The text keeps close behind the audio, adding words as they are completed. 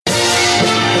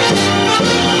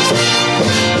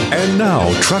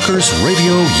now, Truckers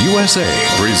Radio USA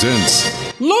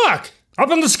presents... Look!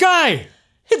 Up in the sky!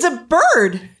 It's a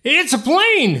bird! It's a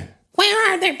plane!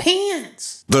 Where are their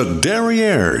pants? The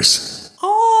Derrieres.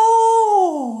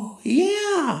 Oh,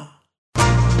 yeah.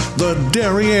 The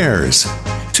Derrieres.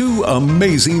 Two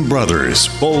amazing brothers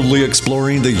boldly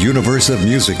exploring the universe of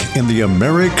music in the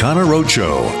Americana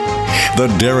Roadshow. The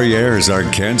Derrieres are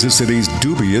Kansas City's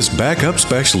dubious backup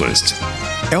specialists.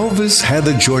 Elvis had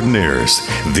the Jordanaires.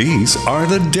 These are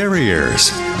the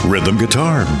Derrieres. Rhythm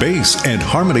guitar, bass, and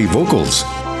harmony vocals.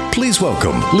 Please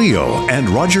welcome Leo and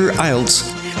Roger Iltz,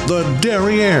 the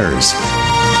Derrieres.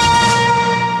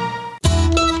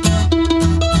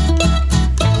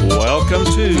 Welcome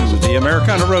to the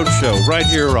Americana Roadshow right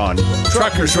here on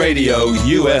Truckers Radio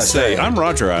USA. I'm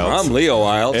Roger Iltz. I'm Leo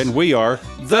Iltz. And we are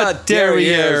the Derrieres.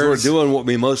 We're Derrieres. doing what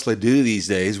we mostly do these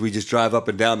days. We just drive up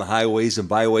and down the highways and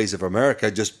byways of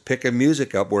America, just picking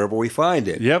music up wherever we find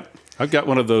it. Yep. I've got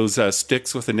one of those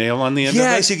sticks with a nail on the end of it.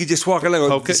 Yeah, so you could just walk along and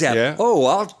Poke it, zap. yeah. Oh,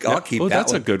 I'll keep that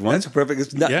that's one. a good one. That's a perfect.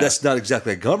 It's not, Yeah. That's not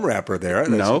exactly a gum wrapper there.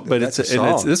 That's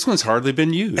this one's hardly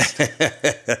been used.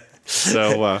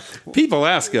 So people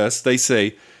ask us, they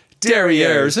say,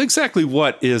 Derrieres, exactly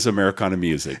what is Americana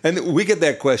music? And we get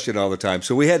that question all the time,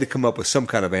 so we had to come up with some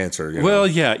kind of answer. You know? Well,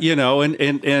 yeah,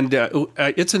 and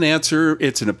it's an answer,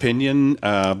 it's an opinion,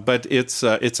 but it's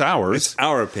ours. It's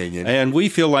our opinion. And we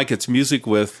feel like it's music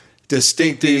with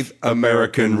distinctive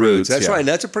American roots. That's Yeah. right.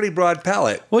 That's a pretty broad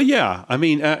palette. Well, yeah. I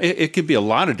mean, it could be a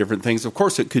lot of different things. Of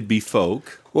course, it could be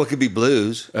folk. Well, it could be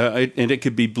blues. And it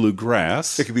could be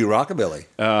bluegrass. It could be rockabilly.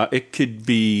 It could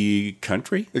be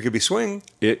country. It could be swing.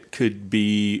 It could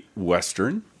be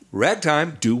western.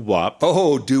 Ragtime. Doo-wop.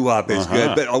 Oh, doo-wop is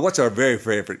Uh-huh. good. But what's our very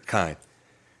favorite kind?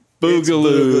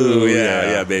 Boogaloo. Boogaloo.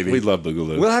 Yeah, baby. We love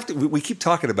Boogaloo. We'll have to. We keep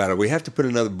talking about it. We have to put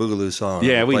another Boogaloo song.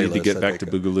 Yeah, on the we need to playlist, get I back to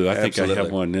think. Boogaloo. I think I Absolutely.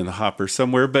 have one in the hopper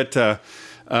somewhere. But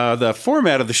the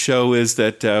format of the show is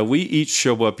that we each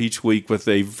show up each week with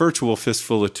a virtual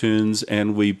fistful of tunes,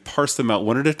 and we parse them out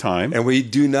one at a time. And we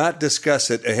do not discuss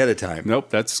it ahead of time.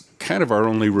 Nope, that's kind of our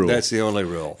only rule. That's the only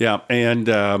rule. Yeah,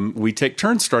 and we take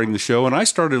turns starting the show, and I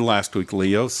started last week,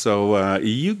 Leo, so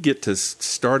you get to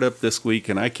start up this week,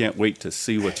 and I can't wait to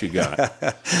see what you got.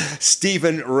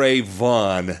 Stephen Ray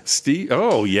Vaughan.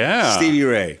 Oh, yeah. Stevie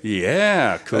Ray.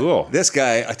 Yeah, cool. This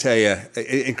guy, I tell you,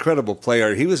 incredible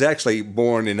player. He was actually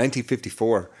born in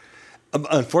 1954.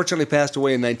 Unfortunately, passed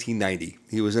away in 1990.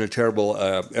 He was in a terrible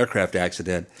aircraft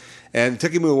accident, and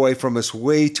took him away from us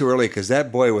way too early because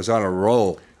that boy was on a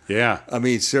roll. Yeah. I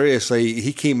mean, seriously,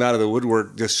 he came out of the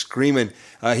woodwork just screaming.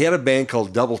 He had a band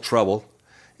called Double Trouble,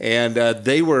 and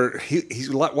he's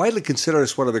widely considered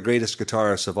as one of the greatest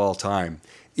guitarists of all time,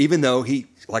 even though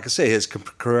like I say, his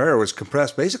career was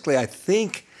compressed basically, I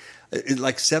think, in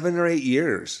like 7 or 8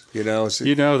 years.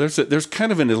 There's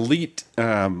kind of an elite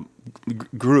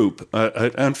group,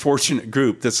 an unfortunate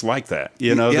group that's like that,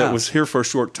 that was here for a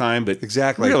short time, but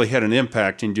exactly really had an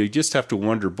impact, and you just have to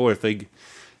wonder, boy, if they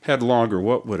had longer,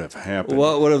 what would have happened?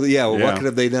 What could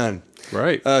have they done?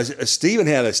 Right. Stevie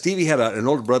had an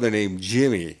older brother named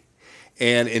Jimmy,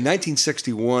 and in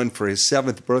 1961, for his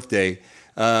 7th birthday,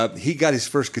 he got his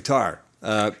first guitar.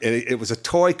 And it was a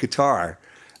toy guitar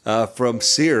from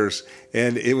Sears,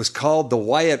 and it was called the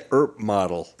Wyatt Earp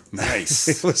model.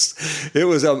 Nice. It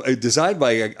was designed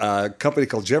by a company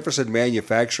called Jefferson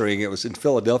Manufacturing. It was in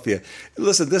Philadelphia.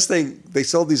 Listen, this thing, they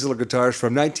sold these little guitars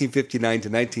from 1959 to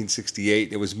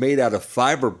 1968. It was made out of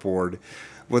fiberboard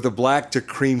with a black to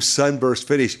cream sunburst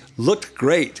finish. Looked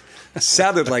great.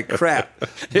 Sounded like crap.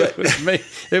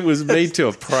 It was made to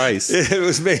a price. It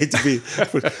was made to be.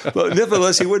 But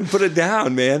nevertheless, he wouldn't put it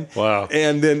down, man. Wow.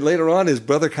 And then later on, his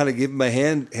brother kind of gave him a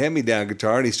hand-me-down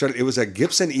guitar, and it was a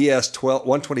Gibson ES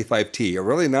 125T, a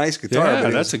really nice guitar. Yeah,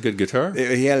 that's a good guitar.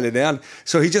 He handed it down.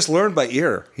 So he just learned by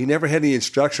ear. He never had any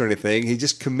instruction or anything. He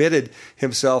just committed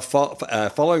himself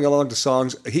following along to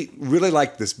songs. He really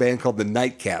liked this band called the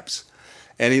Nightcaps.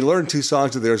 And he learned 2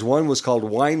 songs of theirs. One was called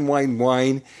Wine, Wine,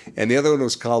 Wine, and the other one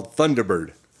was called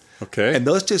Thunderbird. Okay. And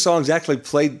those 2 songs actually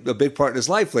played a big part in his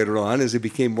life later on as he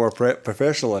became more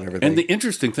professional and everything. And the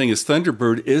interesting thing is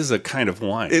Thunderbird is a kind of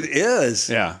wine. It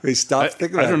is. Yeah. He stopped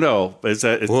thinking about it. I don't know. Is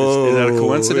that a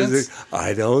coincidence?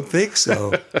 I don't think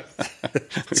so.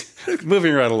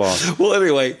 Moving right along. Well,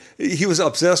 anyway, he was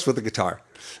obsessed with the guitar.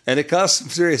 And it caused some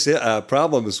serious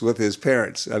problems with his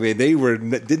parents. I mean, they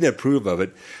didn't approve of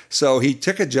it. So he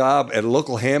took a job at a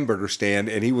local hamburger stand,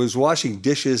 and he was washing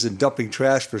dishes and dumping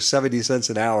trash for 70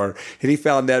 cents an hour. And he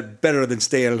found that better than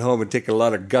staying at home and taking a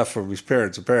lot of guff from his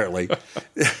parents, apparently.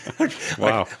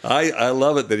 Wow. I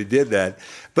love it that he did that.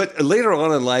 But later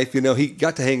on in life, he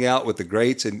got to hang out with the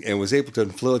greats and was able to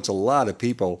influence a lot of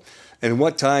people. And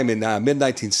one time in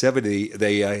mid-1970,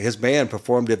 his band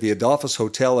performed at the Adolphus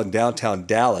Hotel in downtown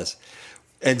Dallas,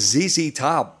 and ZZ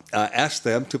Top asked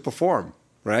them to perform,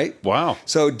 right? Wow.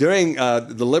 So during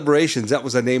the Liberations, that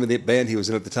was the name of the band he was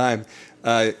in at the time,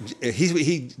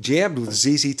 he jammed with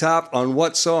ZZ Top on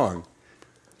what song?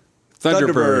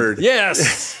 Thunderbird.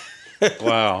 Yes.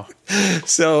 Wow.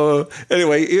 So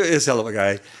anyway, he is a hell of a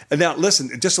guy. And now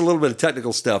listen, just a little bit of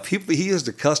technical stuff. He used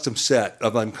a custom set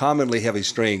of uncommonly heavy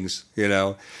strings.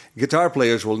 Guitar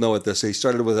players will know what this. He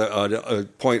started with a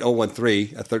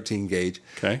 .013, a 13 gauge.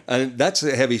 Okay. And that's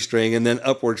a heavy string, and then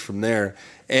upwards from there.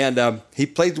 And he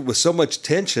played with so much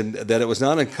tension that it was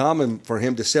not uncommon for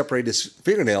him to separate his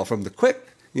fingernail from the quick.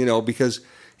 Because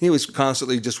he was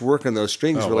constantly just working those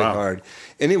strings really hard.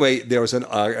 Anyway, there was an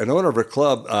owner of a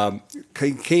club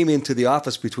came into the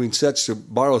office between sets to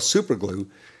borrow super glue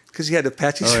because he had to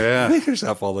patch his fingers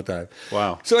up all the time.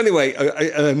 Wow. So anyway,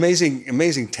 an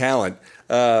amazing talent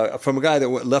from a guy that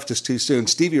left us too soon,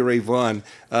 Stevie Ray Vaughan.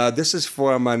 This is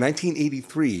from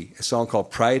 1983, a song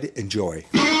called Pride and Joy.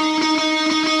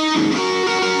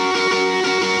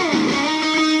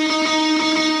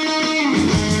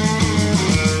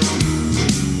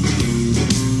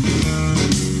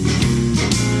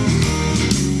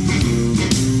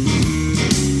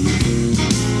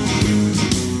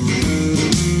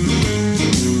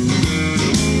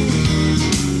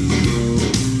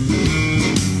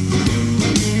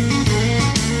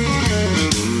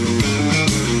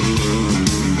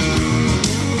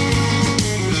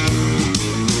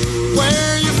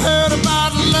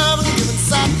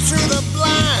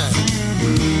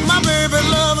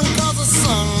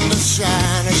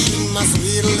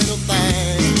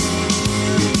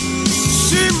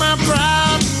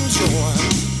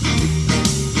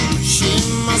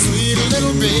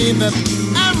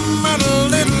 I'm a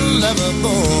little lover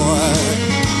boy.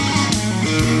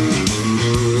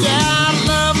 Yeah, I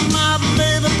love my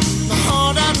baby, my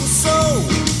heart and soul.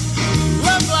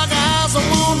 Love like eyes I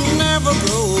won't never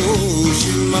grow.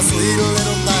 She's my sweet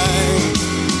little thing.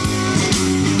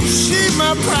 She's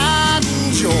my pride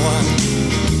and joy.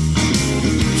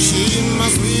 She's my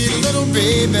sweet little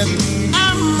baby.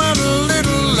 I'm a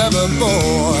little lover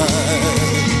boy.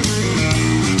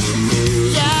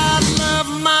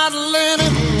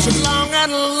 She's long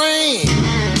and lean.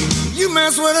 You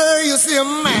mess with her, you see a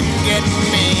man get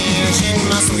mean. She's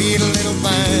my sweet little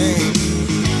thing.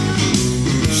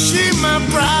 She's my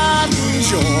pride and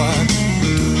joy.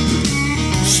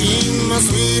 She's my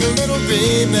sweet little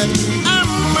baby.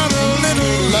 I'm a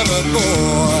little lover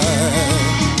boy.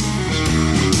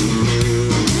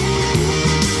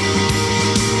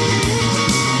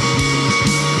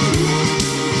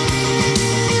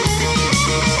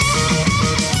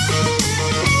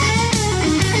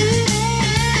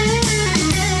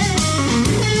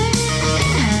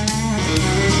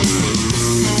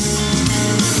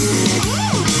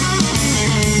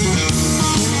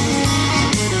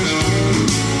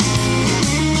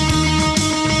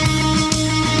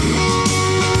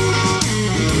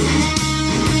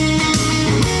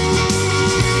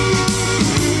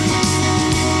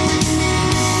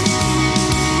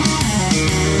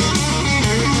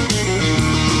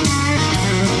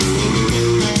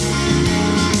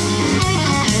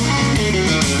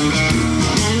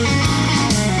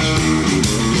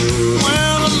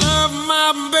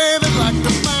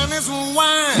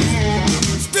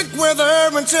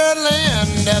 Until the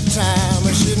end of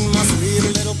time, she's my sweet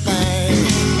little thing.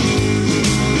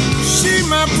 She's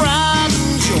my pride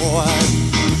and joy.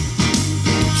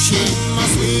 She's my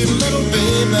sweet little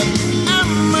baby.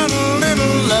 I'm a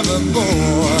little lover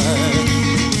boy.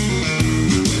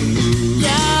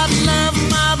 Yeah, I love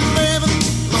my baby,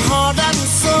 my heart and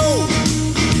soul.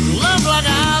 Love like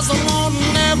eyes I won't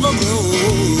never grow.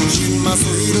 She's my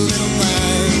sweet little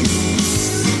thing.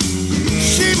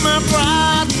 She's my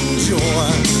pride and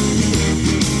joy.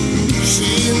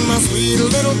 She's my sweet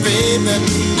little baby.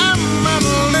 I'm a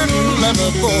little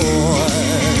lover boy.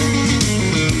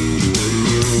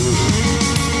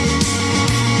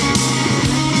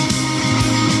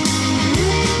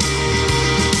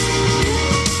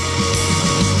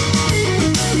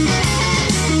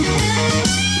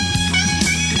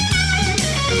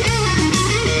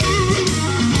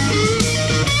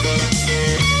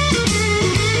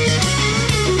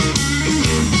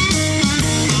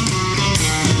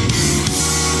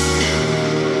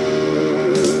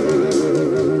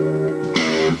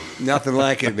 Nothing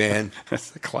like it, man.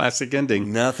 That's a classic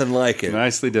ending. Nothing like it.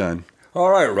 Nicely done. All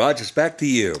right, Rogers, back to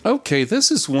you. Okay,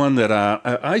 this is one that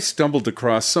I stumbled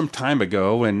across some time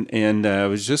ago, and I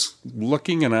was just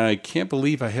looking, and I can't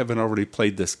believe I haven't already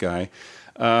played this guy.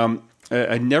 I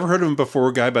never heard of him before,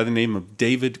 a guy by the name of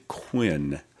David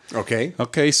Quinn. Okay.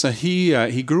 Okay, so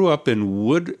he grew up in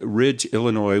Wood Ridge,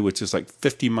 Illinois, which is like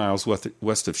 50 miles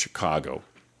west of Chicago.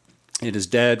 And his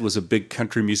dad was a big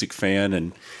country music fan,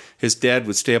 and his dad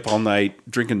would stay up all night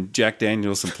drinking Jack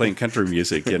Daniels and playing country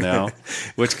music,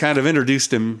 which kind of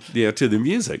introduced him, to the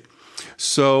music.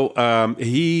 So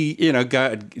he,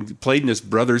 played in his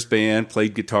brother's band,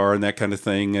 played guitar and that kind of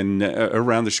thing, and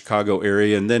around the Chicago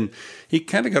area. And then he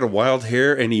kind of got a wild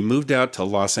hair, and he moved out to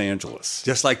Los Angeles.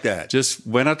 Just like that. Just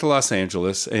went out to Los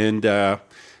Angeles, and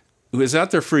was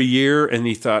out there for a year, and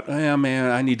he thought, oh,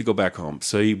 man, I need to go back home.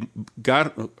 So he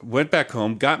went back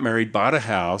home, got married, bought a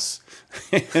house,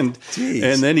 and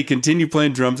then he continued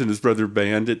playing drums in his brother's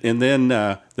band. And then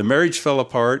the marriage fell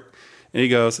apart. And he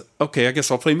goes, okay, I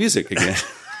guess I'll play music again.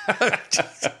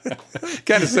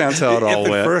 Kind of sounds how it all If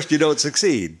went. at first you don't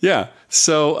succeed. Yeah.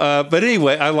 So, but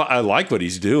anyway, I like what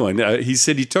he's doing. He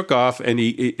said he took off and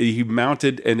he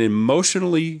mounted an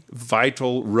emotionally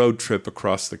vital road trip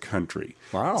across the country.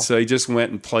 Wow. So he just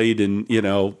went and played in,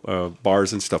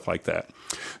 bars and stuff like that.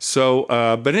 So,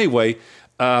 but anyway,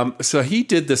 so he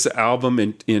did this album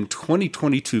in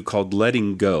 2022 called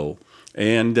Letting Go.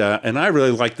 And I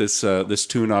really like this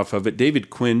tune off of it. David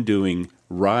Quinn doing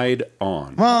Ride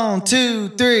On. 1, 2,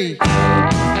 3.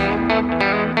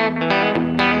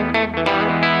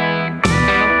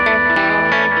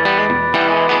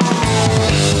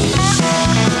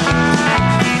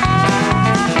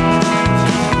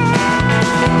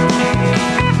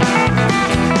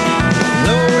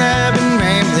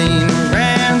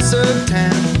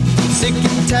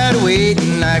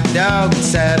 Waiting like a dog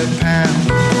inside a pound.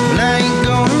 Well, I ain't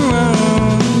gonna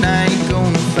run, I ain't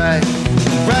gonna fight.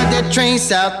 Ride that train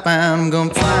southbound, I'm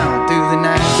gonna fly on through the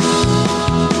night.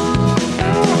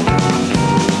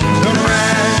 Gonna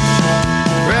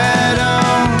ride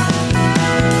on,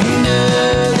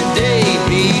 another day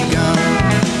be gone.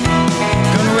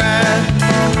 Gonna ride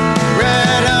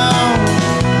on,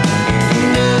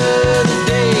 another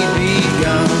day be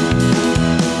gone.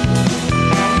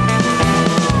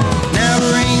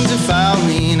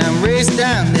 Falling, I'm raced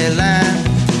down that line,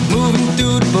 moving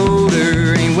through the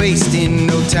border, ain't wasting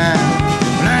no time.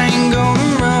 And I ain't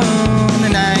gonna run,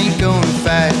 and I ain't gonna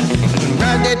fight. I'm gonna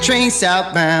ride that train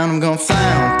southbound, I'm gonna fly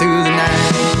on through the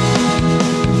night.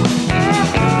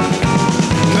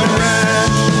 I'm gonna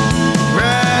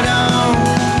ride on,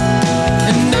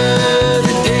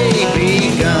 another day be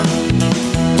gone.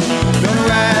 Gonna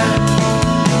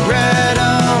ride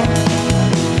on,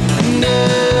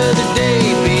 another day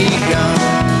be gone.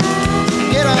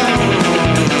 Get on.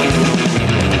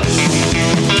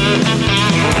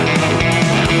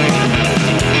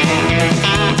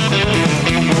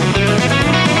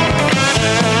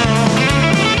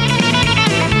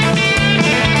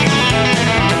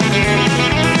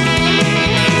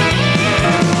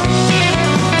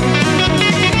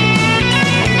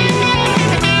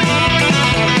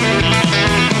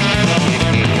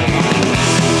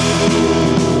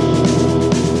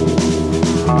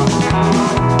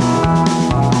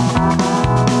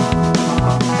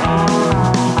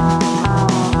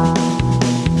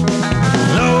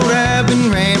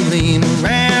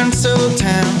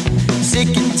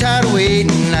 Tired of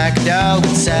waiting like a dog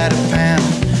inside a pound.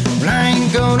 Well, I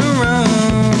ain't gonna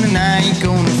run and I ain't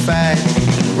gonna fight.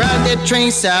 Ride that train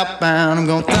southbound, I'm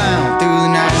gonna fly on through the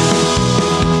night.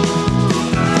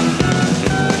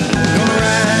 Gonna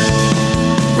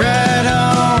ride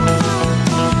on,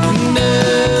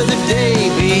 another day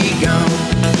be gone.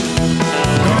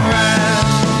 Gonna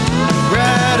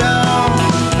ride on,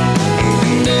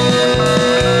 another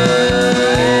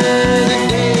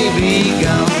day be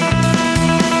gone.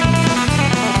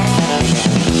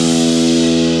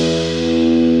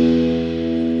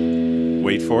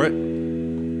 Wait for it.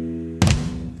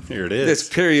 Here it is. This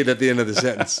period at the end of the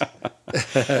sentence.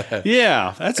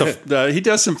 Yeah, that's he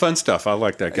does some fun stuff. I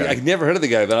like that guy. I've never heard of the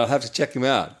guy, but I'll have to check him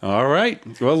out. All right.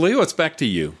 Well, Leo, it's back to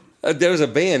you. There was a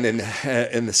band in the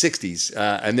 60s,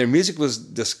 and their music was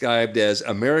described as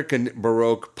American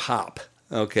Baroque pop.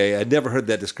 Okay, I'd never heard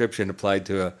that description applied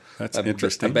to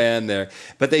a band there.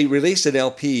 But they released an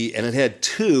LP, and it had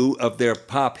two of their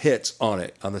pop hits on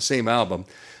it, on the same album.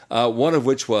 One of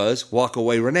which was Walk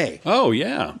Away Renee. Oh,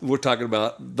 yeah. We're talking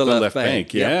about the Left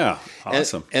Bank. Yeah.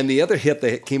 Awesome. And the other hit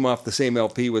that came off the same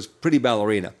LP was Pretty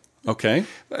Ballerina. Okay.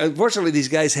 Unfortunately, these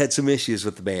guys had some issues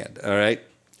with the band, all right?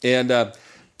 And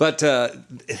But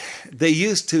they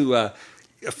used to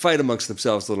fight amongst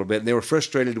themselves a little bit, and they were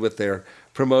frustrated with their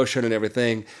promotion and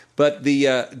everything. But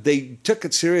they took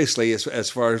it seriously as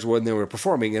far as when they were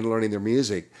performing and learning their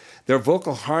music. Their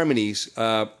vocal harmonies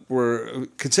were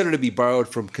considered to be borrowed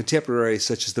from contemporaries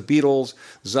such as the Beatles,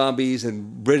 Zombies,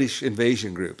 and British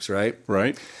invasion groups, right?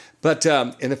 Right. But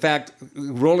in fact,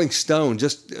 Rolling Stone,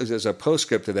 just as a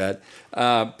postscript to that,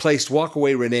 placed Walk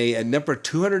Away Renee at number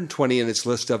 220 in its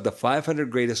list of the 500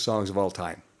 greatest songs of all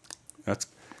time.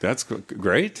 That's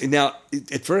great. Now,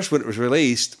 at first when it was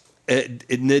released, it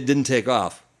didn't take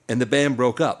off, and the band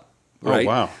broke up. Right? Oh,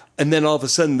 wow. And then all of a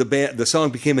sudden, the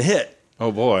song became a hit.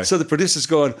 Oh, boy. So the producer's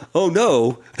going, oh,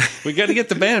 no. We got to get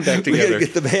the band back together. We got to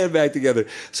get the band back together.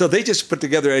 So they just put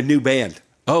together a new band.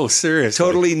 Oh, seriously?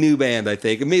 Totally new band, I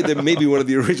think. Maybe one of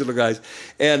the original guys.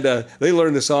 And they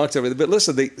learned the songs and everything. But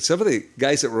listen, some of the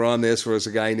guys that were on this was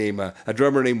a guy named, a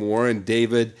drummer named Warren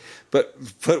David. But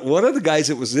one of the guys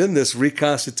that was in this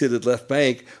reconstituted Left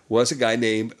Bank was a guy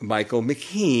named Michael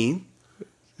McKean.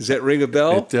 Does that ring a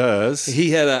bell? It does. He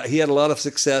had a lot of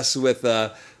success with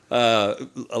like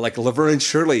Laverne and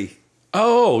Shirley.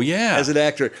 Oh, yeah. As an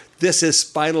actor. This is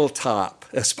Spinal Tap.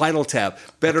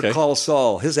 Better Call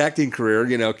Saul. His acting career,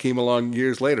 came along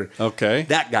years later. Okay.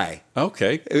 That guy.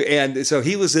 Okay. And so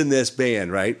he was in this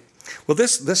band, right? Well,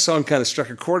 this song kind of struck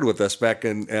a chord with us back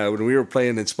in when we were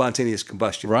playing in Spontaneous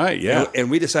Combustion. Right, yeah.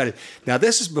 And we decided, now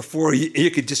this is before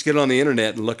you could just get on the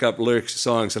internet and look up lyrics to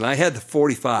songs. And I had the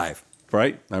 45.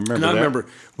 Right. I remember and that. I remember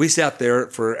we sat there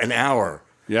for an hour.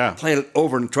 Yeah. Playing it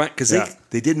over and trying, because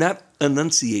they did not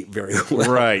enunciate very well.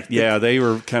 Right. Yeah, they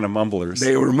were kind of mumblers.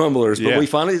 But we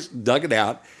finally dug it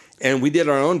out, and we did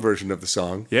our own version of the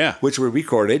song. Yeah. Which we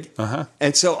recorded. Uh-huh.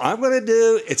 And so I'm going to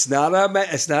do. It's not a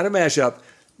mashup,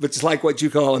 but it's like what you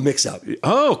call a mix-up.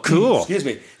 Oh, cool. Excuse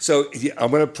me. So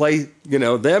I'm going to play,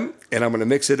 them, and I'm going to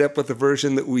mix it up with the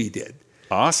version that we did.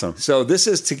 Awesome. So this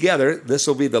is together. This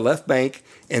will be the Left Bank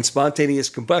and Spontaneous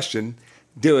Combustion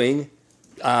doing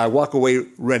Walk Away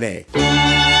Renee.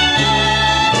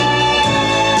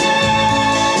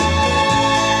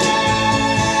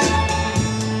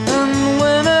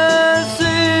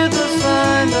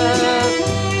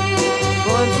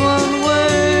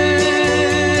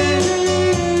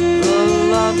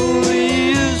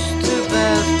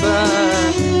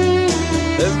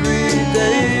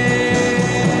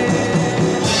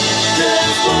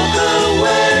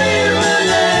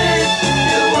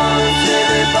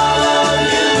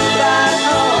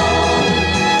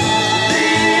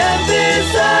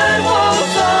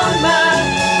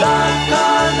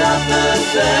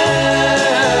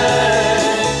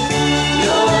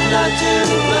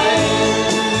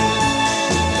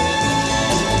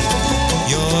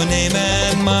 Your name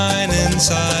and mine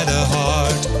inside a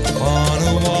heart on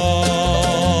a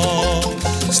wall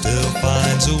still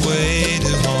finds a way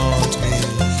to haunt me,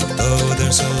 though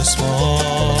they're so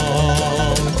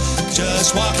small.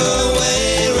 Just walk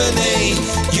away, Renee,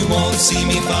 you won't see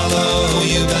me follow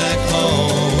you back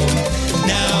home.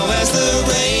 Now as the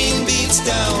rain beats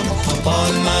down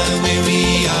upon my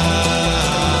weary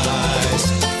eyes,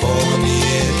 for me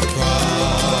it cries.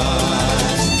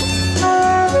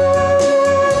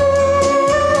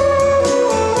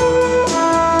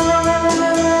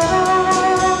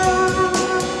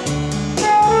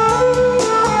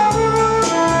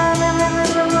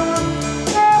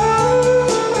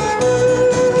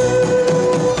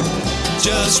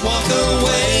 Just walk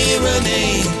away,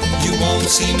 Renee, you won't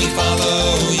see me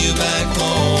follow you back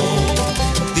home.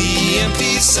 The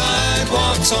empty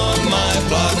sidewalks on my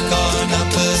block are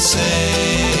not the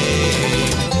same.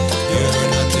 You're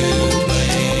not to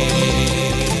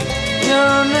blame.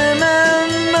 Your name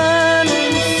and mine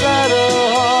inside a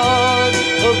heart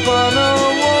upon a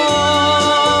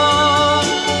wall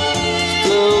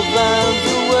still finds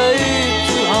a way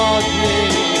to haunt me,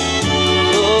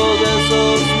 though they're so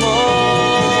small.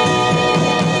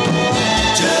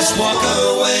 Just walk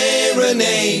away,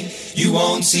 Renee, you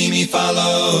won't see me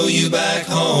follow you back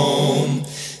home.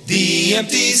 The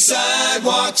empty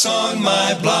sidewalks on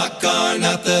my block are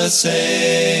not the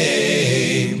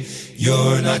same.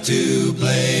 You're not to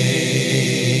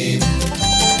blame.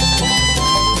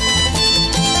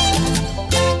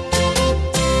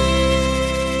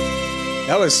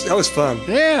 That was fun.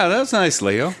 Yeah, that was nice,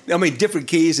 Leo. I mean, different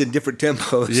keys and different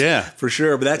tempos. Yeah. For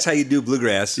sure. But that's how you do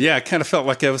bluegrass. Yeah, I kind of felt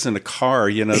like I was in a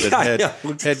car, that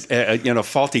had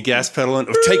faulty gas pedal and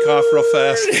it would take off real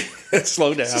fast.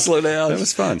 Slow down. Slow down. That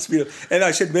was fun. And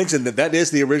I should mention that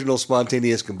is the original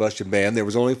Spontaneous Combustion Band. There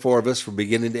was only 4 of us from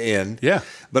beginning to end. Yeah.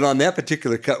 But on that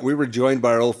particular cut, we were joined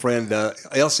by our old friend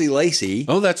L.C. Lacey.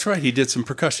 Oh, that's right. He did some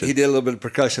percussion. He did a little bit of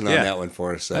percussion on that one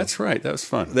for us. So. That's right. That was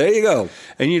fun. There you go.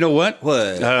 And you know what? What?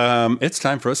 It's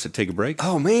time for us to take a break.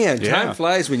 Oh, man. Yeah. Time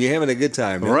flies when you're having a good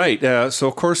time. Man. Right. So,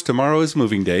 of course, tomorrow is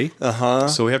moving day. Uh-huh.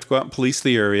 So we have to go out and police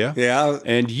the area. Yeah.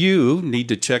 And you need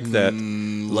to check that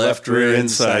left rear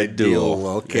inside dual.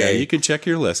 Okay. Yeah, you can check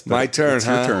your list. My turn, it's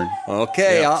huh? your turn.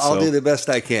 Okay. Yeah, I'll do the best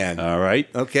I can. All right.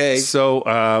 Okay. So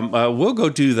we'll go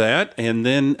do that, and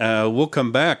then we'll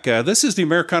come back. This is the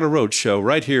Americana Road Show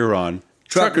right here on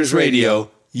Truckers Radio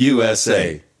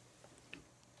USA.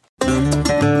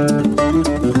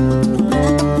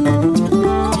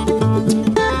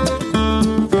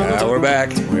 We're back.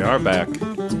 We are back.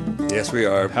 Yes, we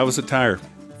are. How was the tire?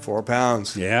 4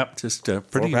 pounds. Yeah, just pretty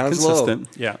 4 pounds consistent. low.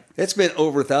 Yeah. It's been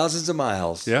over thousands of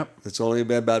miles. Yep. It's only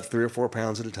been about 3 or 4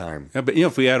 pounds at a time. Yeah, but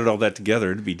if we added all that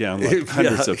together, it'd be down like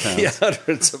hundreds of pounds. Yeah,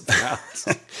 hundreds of pounds.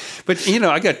 But,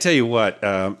 I got to tell you what,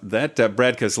 that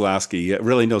Brad Kozlowski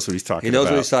really knows what he's talking about. He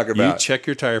knows what he's talking about. You check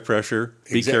your tire pressure.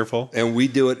 Be careful. And we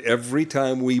do it every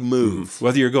time we move.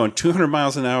 Whether you're going 200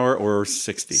 miles an hour or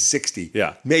 60. 60.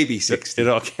 Yeah. Maybe 60. It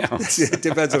all counts. It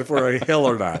depends on if we're on a hill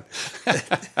or not.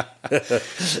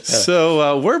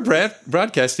 So we're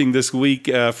broadcasting this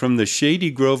week from the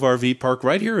Shady Grove RV Park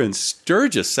right here in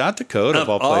Sturgis, South Dakota, of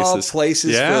all places. All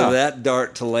places for that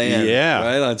dart to land. Yeah.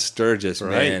 Right on Sturgis,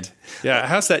 man. Yeah,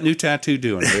 how's that new tattoo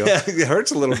doing, Leo? It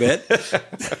hurts a little bit.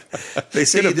 They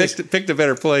say you picked a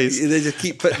better place. They just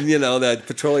keep putting, that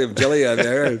petroleum jelly on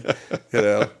there. And,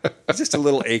 it's just a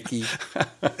little achy.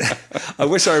 I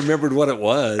wish I remembered what it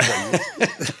was.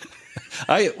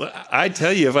 I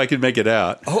tell you if I could make it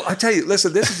out. Oh, I tell you,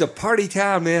 listen, this is a party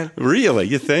town, man. Really?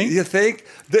 You think? You think?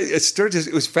 Sturgis,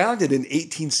 it was founded in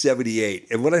 1878.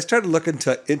 And when I started looking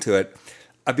into it,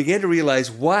 I began to realize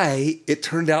why it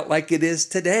turned out like it is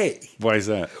today. Why is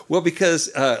that? Well, because,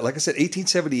 like I said,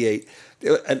 1878,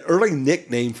 an early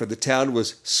nickname for the town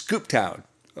was Scooptown,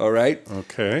 all right?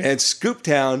 Okay. And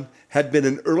Scooptown had been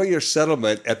an earlier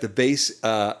settlement at the base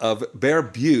of Bear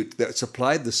Butte that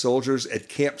supplied the soldiers at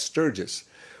Camp Sturgis,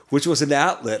 which was an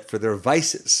outlet for their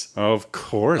vices. Of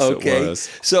course it was.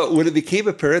 So when it became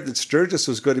apparent that Sturgis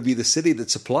was going to be the city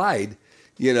that supplied,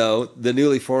 the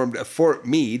newly formed Fort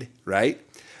Meade, right?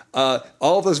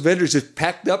 All those vendors just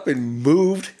packed up and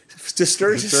moved to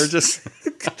Sturgis.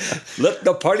 Let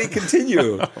the party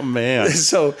continue. Oh, man.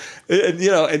 So,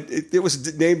 it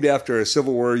was named after a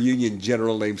Civil War Union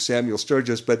general named Samuel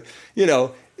Sturgis, but,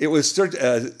 it was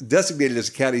designated as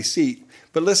a county seat.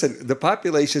 But listen, the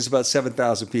population is about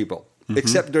 7,000 people,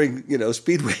 except during,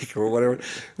 Speed Week or whatever,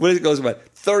 when it goes about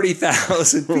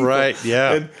 30,000 people. Right,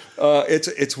 yeah. And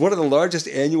it's one of the largest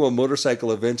annual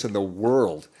motorcycle events in the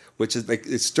world, which is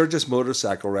it's Sturgis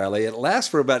Motorcycle Rally. It lasts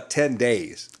for about 10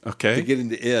 days. Okay. Beginning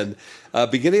to end.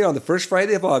 Beginning on the first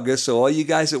Friday of August. So all you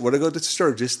guys that want to go to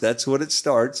Sturgis, that's when it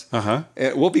starts. Uh-huh.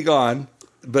 And we'll be gone.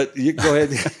 But you go ahead.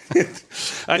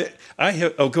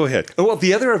 Go ahead. Well,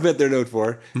 the other event they're known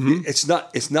for, it's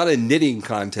not a knitting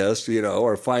contest,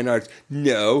 or fine arts.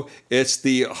 No, it's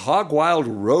the Hog Wild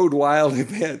Road Wild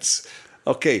events.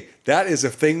 Okay, that is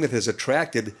a thing that has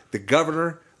attracted the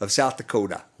governor of South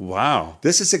Dakota. Wow.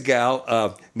 This is a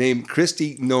gal named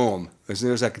Christy Noem, as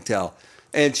near as I can tell.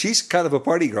 And she's kind of a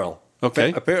party girl.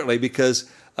 Okay. Apparently, because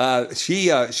she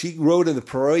rode in the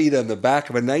parade on the back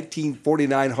of a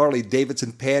 1949 Harley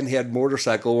Davidson panhead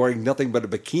motorcycle wearing nothing but a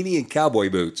bikini and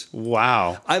cowboy boots.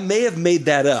 Wow. I may have made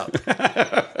that up.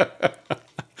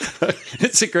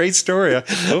 It's a great story.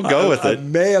 We'll go with it. I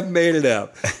may have made it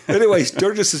up. Anyway,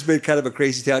 Sturgis has been kind of a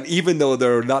crazy town, even though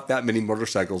there are not that many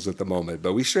motorcycles at the moment.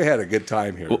 But we sure had a good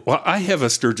time here. Well, I have a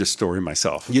Sturgis story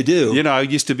myself. You do? I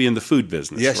used to be in the food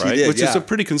business, yes, right? You did, Which is a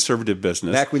pretty conservative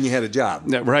business. Back when you had a job.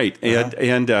 Right.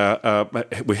 And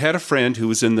we had a friend who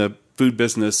was in the food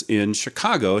business in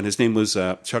Chicago, and his name was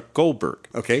Chuck Goldberg.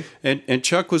 Okay. And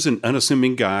Chuck was an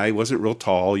unassuming guy, wasn't real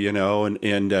tall,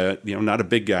 and not a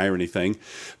big guy or anything.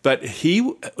 But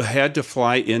he had to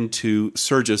fly into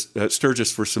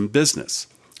Sturgis for some business.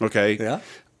 Okay. Yeah.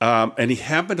 And he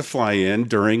happened to fly in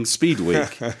during Speed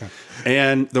Week.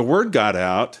 And the word got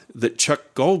out that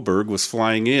Chuck Goldberg was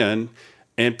flying in,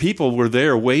 and people were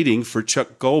there waiting for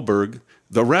Chuck Goldberg,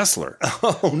 the wrestler.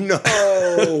 Oh, no.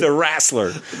 The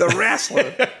wrestler. The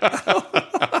wrestler.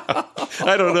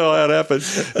 I don't know how it happened.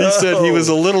 He said he was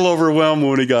a little overwhelmed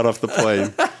when he got off the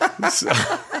plane. So,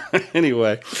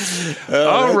 anyway,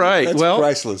 all right. That's well,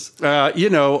 priceless.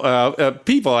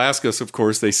 People ask us, of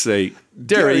course, they say,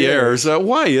 Derrieres,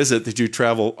 why is it that you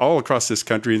travel all across this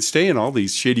country and stay in all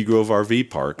these Shady Grove RV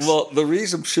parks? Well, the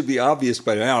reason should be obvious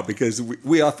by now because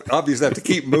we obviously have to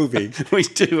keep moving. We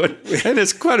do it, and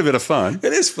it's quite a bit of fun.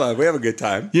 It is fun. We have a good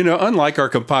time. Unlike our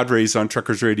compadres on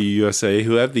Truckers Radio USA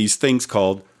who have these things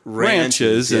called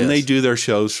ranches, and yes. they do their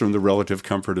shows from the relative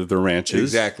comfort of their ranches.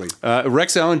 Exactly.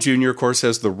 Rex Allen Jr., of course,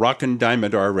 has the Rockin'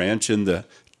 Diamondar Ranch in the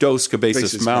Dos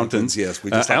Cabezas Mountains. Yes, we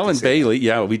just like Alan to say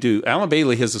Bailey, we do. Alan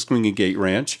Bailey has the Swinging Gate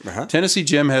Ranch. Tennessee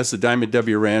Jim has the Diamond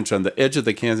W Ranch on the edge of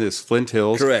the Kansas Flint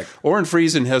Hills. Correct. Orrin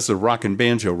Friesen has the Rockin'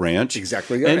 Banjo Ranch.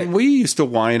 Exactly right. And we used to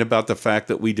whine about the fact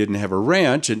that we didn't have a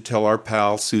ranch until our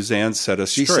pal Suzanne set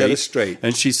us straight. She set us straight.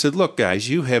 And she said, look, guys,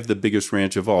 you have the biggest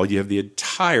ranch of all. You have the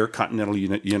entire continental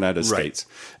United States.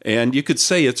 And you could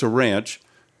say it's a ranch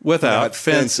without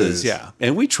fences. Yeah.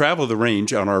 And we travel the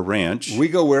range on our ranch. We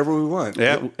go wherever we want.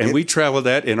 Yeah. And we travel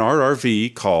that in our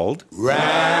RV called Ramblin'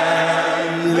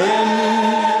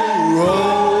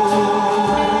 Rose.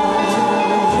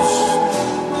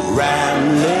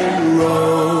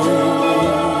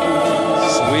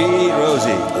 Sweet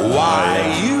Rosie.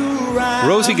 Why you ride?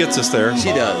 Rosie gets us there. She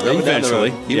does.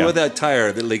 Eventually. Even with that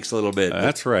tire that leaks a little bit.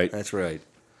 That's right. That's right.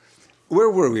 Where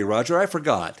were we, Roger? I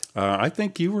forgot. I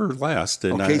think you were last.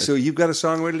 And Okay, so you've got a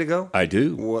song ready to go? I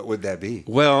do. What would that be?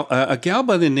 Well, a gal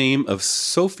by the name of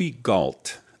Sophie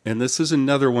Galt. And this is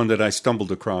another one that I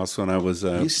stumbled across when I was...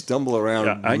 You stumble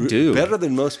around I do. better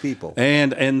than most people.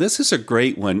 And this is a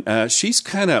great one. She's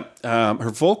kind of...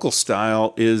 her vocal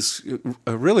style is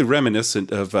really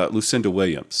reminiscent of Lucinda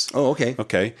Williams. Oh, okay.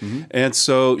 Okay. Mm-hmm. And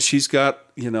so she's got,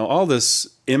 all this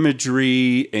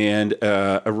imagery and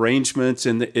arrangements,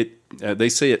 and they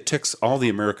say it ticks all the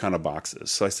Americana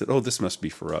boxes. So I said, this must be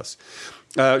for us.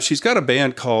 She's got a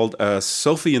band called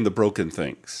Sophie and the Broken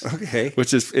Things, okay,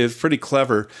 which is pretty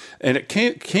clever. And it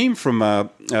came from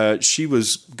she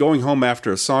was going home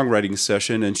after a songwriting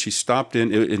session, and she stopped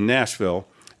in Nashville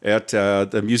at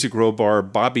the Music Row bar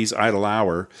Bobby's Idle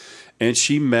Hour, and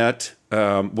she met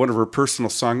one of her personal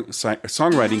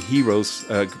songwriting heroes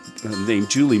named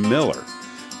Julie Miller,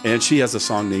 and she has a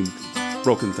song named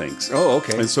Broken Things. Oh,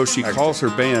 okay. And so she calls her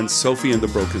band Sophie and the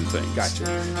Broken Things.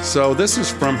 Gotcha. So this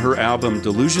is from her album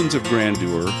Delusions of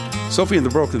Grandeur. Sophie and the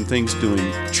Broken Things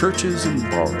doing Churches and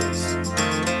Bars.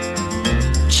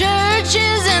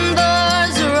 Churches and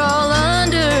bars are all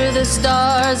under the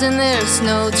stars, and there's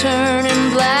snow turning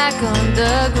black on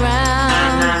the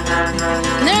ground.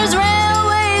 And there's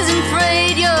railways and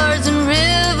freight yards and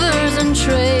rivers and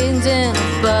trains and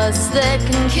a bus that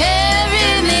can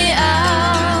carry me out.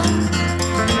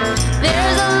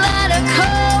 There's a lot of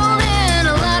cold and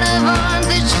a lot of arms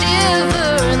that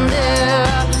shiver, and there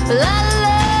are a lot of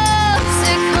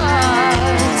lovesick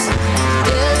hearts.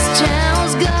 This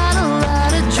town's got a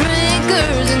lot of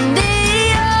drinkers and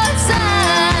neon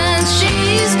signs.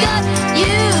 She's got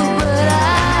you, but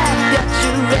I've got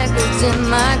your records in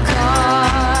my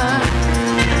car.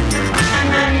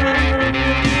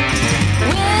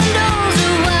 Windows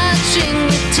are watching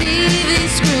the TV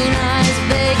screen, eyes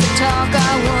bake and talk.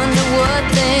 I wonder what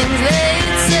things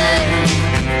they'd say.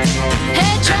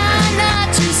 Hey, try not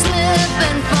to slip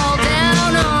and fall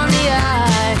down on the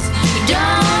ice. You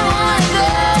don't want to go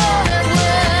that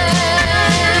way.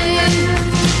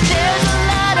 There's a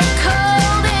lot of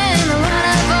cold and a lot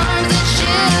of arms that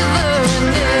shiver, and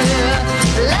there are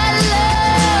a lot of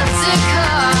lovesick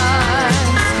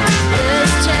hearts.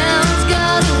 This town's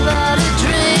got a lot of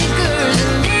drinkers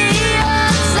and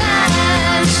neon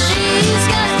signs. She's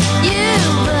got you,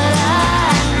 but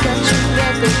I've got your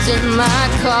records in my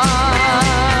car.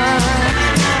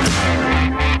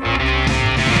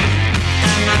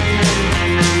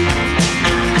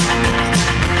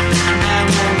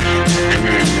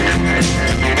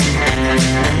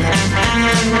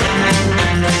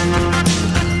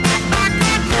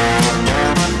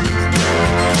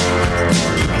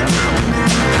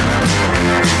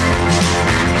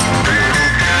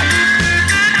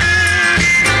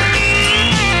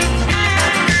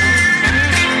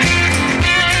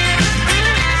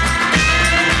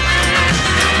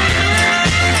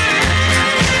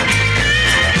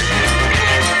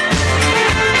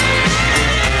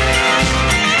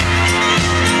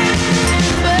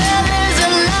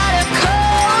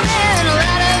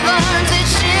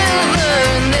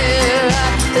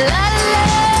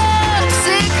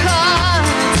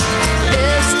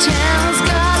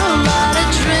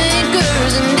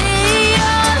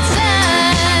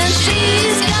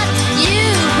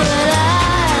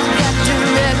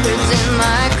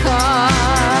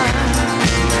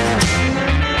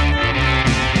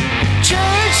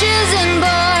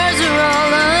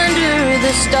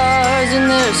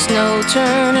 snow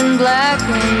turning black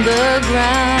on the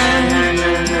ground.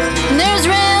 And there's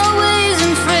railways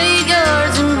and freight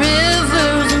yards and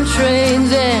rivers and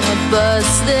trains and a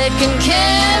bus that can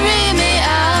carry me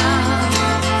out.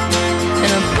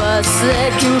 And a bus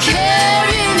that can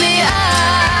carry me out.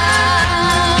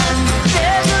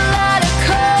 There's a lot of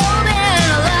cold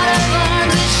and a lot of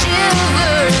arms that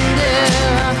shiver, and there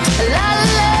are a lot of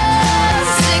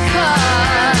lovesick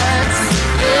hearts.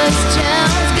 This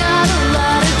town's got a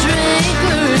lot of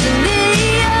drinkers in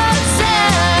the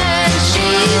outside.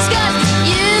 She's got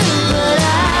you, but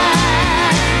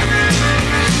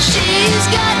she's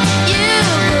got you,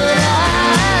 but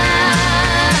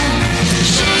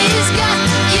she's got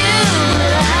you,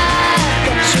 but I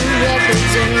got your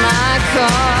records in my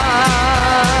car.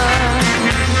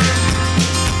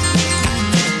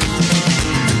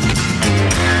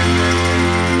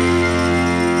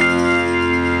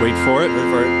 Wait for it.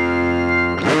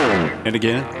 And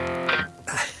again.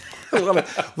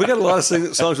 We got a lot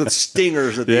of songs with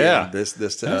stingers at the end.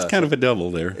 That's kind of a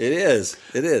double there. It is.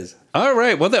 It is. All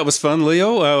right. Well, that was fun,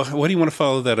 Leo. What do you want to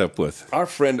follow that up with? Our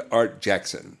friend Art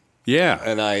Jackson. Yeah.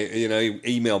 And I,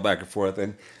 email back and forth.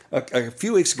 And a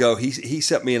few weeks ago, he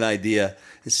sent me an idea.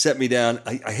 It set me down.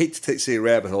 I hate to say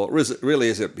rabbit hole. It really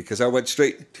isn't, because I went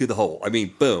straight to the hole. I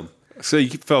mean, boom. So you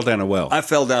fell down a well. I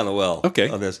fell down a well. Okay.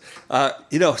 On this.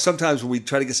 Sometimes when we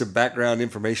try to get some background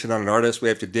information on an artist, we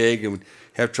have to dig and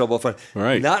have trouble finding.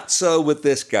 Right. Not so with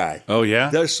this guy. Oh,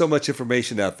 yeah? There's so much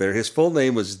information out there. His full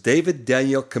name was David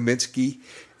Daniel Kaminsky,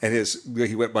 and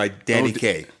he went by Danny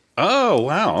Kaye. Oh,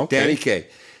 wow. Okay. Danny Kaye.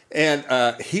 And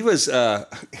he was, how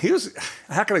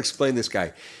can I explain this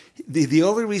guy? The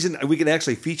only reason we can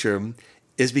actually feature him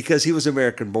is because he was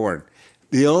American born.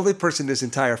 The only person in his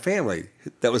entire family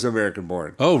that was American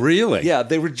born. Oh, really? Yeah,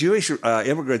 they were Jewish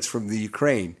immigrants from the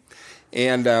Ukraine.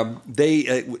 And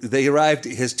they arrived,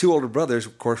 his two older brothers,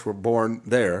 of course, were born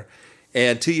there.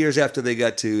 And 2 years after they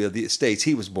got to the States,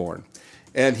 he was born.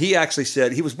 And he actually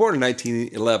said, he was born in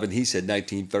 1911. He said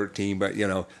 1913, but,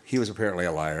 he was apparently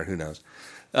a liar. Who knows?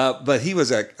 But he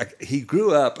was he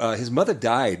grew up, his mother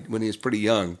died when he was pretty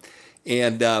young.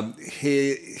 And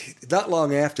not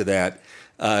long after that,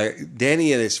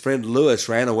 Danny and his friend Lewis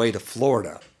ran away to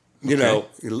Florida.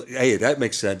 Hey, that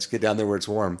makes sense. Get down there where it's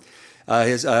warm.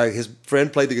 His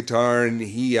friend played the guitar, and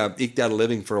he eked out a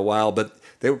living for a while, but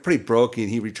they were pretty broke, and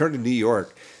he returned to New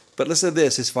York. But listen to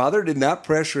this. His father did not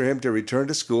pressure him to return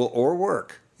to school or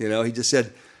work. He just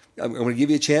said, I'm going to give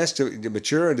you a chance to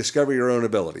mature and discover your own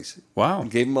abilities. Wow. He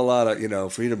gave him a lot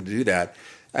of, freedom to do that.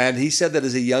 And he said that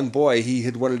as a young boy, he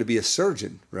had wanted to be a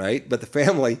surgeon, right? But the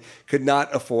family could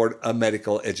not afford a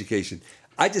medical education.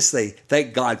 I just say,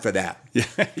 thank God for that.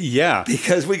 Yeah.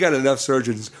 Because we got enough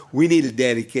surgeons. We needed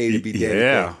Danny Kaye to be Danny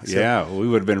Kaye. Yeah. We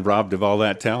would have been robbed of all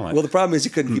that talent. Well, the problem is he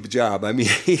couldn't keep a job. I mean,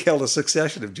 he held a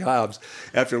succession of jobs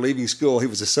after leaving school. He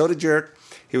was a soda jerk.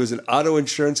 He was an auto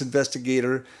insurance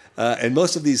investigator. And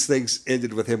most of these things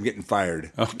ended with him getting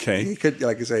fired. Okay. He could,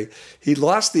 like I say, he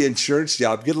lost the insurance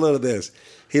job. Get a load of this.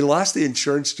 He lost the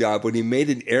insurance job when he made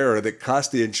an error that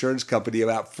cost the insurance company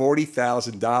about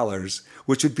 $40,000,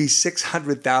 which would be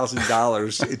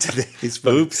 $600,000 in today's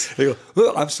money. Oops. They go,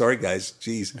 oh, I'm sorry, guys.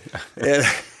 Jeez. And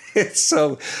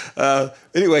so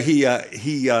anyway,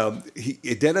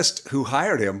 a dentist who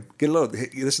hired him. Get a load.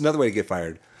 This is another way to get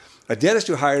fired. A dentist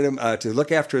who hired him to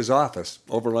look after his office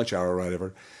over lunch hour or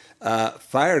whatever.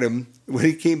 Fired him when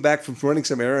he came back from running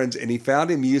some errands, and he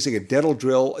found him using a dental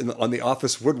drill on the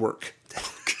office woodwork.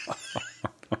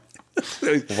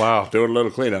 Wow. Doing a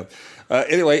little cleanup.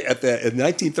 Anyway, in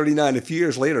 1939, a few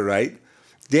years later, right,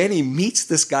 Danny meets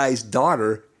this guy's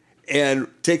daughter and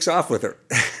takes off with her.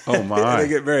 Oh, my. And they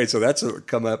get married. So that's a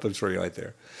come-up for you right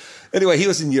there. Anyway, he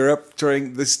was in Europe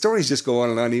during, the stories just go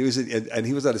on and on. He was on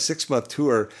a 6-month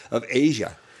tour of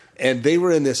Asia. And they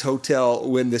were in this hotel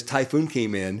when this typhoon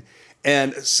came in.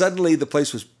 And suddenly the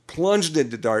place was plunged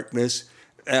into darkness.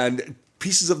 And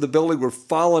pieces of the building were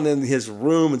falling in his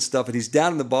room and stuff. And he's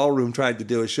down in the ballroom trying to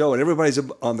do a show. And everybody's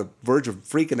on the verge of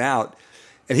freaking out.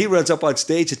 And he runs up on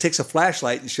stage and takes a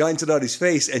flashlight and shines it on his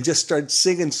face and just starts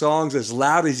singing songs as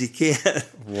loud as he can.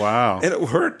 Wow. And it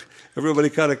worked. Everybody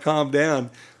kind of calmed down.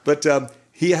 But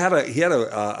he had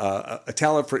a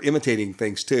talent for imitating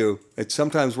things too. It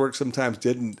sometimes worked, sometimes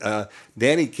didn't.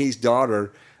 Danny Kaye's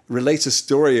daughter relates a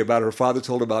story about her father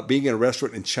told her about being in a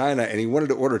restaurant in China, and he wanted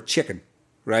to order chicken,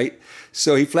 right?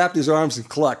 So he flapped his arms and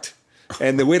clucked,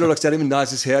 and the waiter looks at him and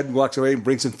nods his head and walks away and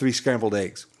brings him 3 scrambled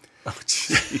eggs. Oh,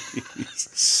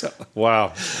 jeez.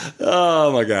 Wow.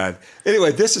 Oh, my God.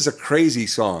 Anyway, this is a crazy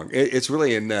song. It's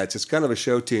really nuts. It's kind of a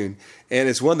show tune, and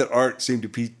it's one that Art seemed to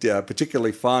be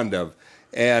particularly fond of.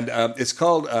 And it's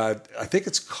called, I think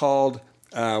it's called,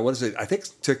 what is it? I think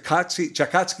it's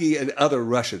Tchaikovsky and Other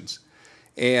Russians.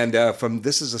 And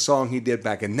this is a song he did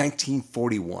back in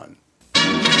 1941.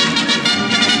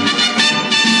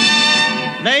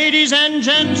 Ladies and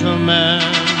gentlemen,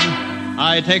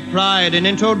 I take pride in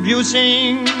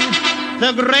introducing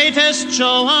the greatest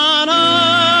show on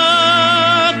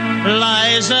earth,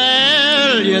 Liza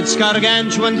Elliott's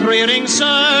gargantuan three-ring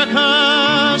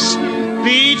circus,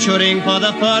 featuring for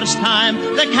the first time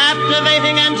the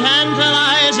captivating and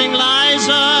tantalizing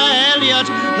Liza Elliott,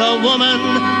 the woman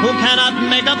who cannot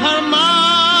make up her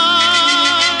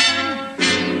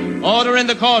mind. Order in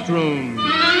the courtroom.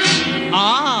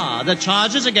 The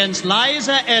charges against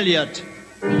Liza Elliott.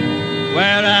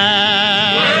 Whereas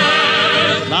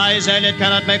Liza Elliott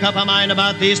cannot make up her mind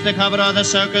about the Easter cover or the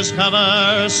circus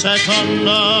cover.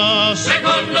 Secondus.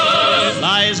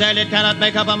 Liza Elliott cannot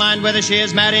make up her mind whether she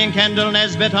is marrying Kendall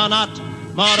Nesbitt or not.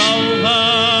 Moreover,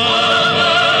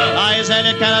 Liza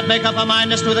Elliott cannot make up her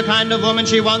mind as to the kind of woman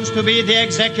she wants to be, the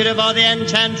executive or the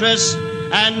enchantress.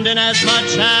 And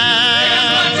inasmuch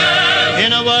as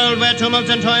in a world where tumult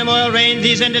and turmoil reign,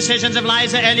 these indecisions of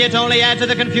Liza Elliott only add to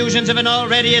the confusions of an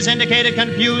already, as indicated,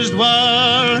 confused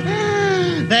world.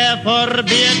 Therefore,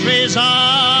 be it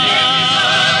resolved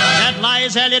that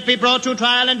Liza Elliott be brought to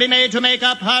trial and be made to make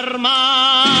up her mind.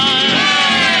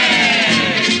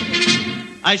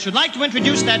 I should like to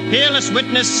introduce that peerless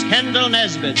witness, Kendall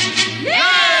Nesbitt.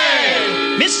 Yay!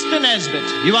 Mr. Nesbitt,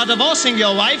 you are divorcing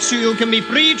your wife so you can be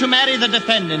free to marry the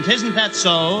defendant. Isn't that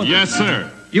so? Yes,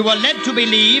 sir. You were led to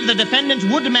believe the defendant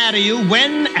would marry you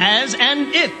when, as,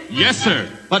 and if. Yes, sir.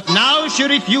 But now she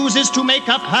refuses to make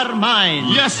up her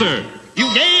mind. Yes, sir. You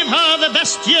gave her the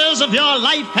best years of your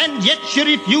life, and yet she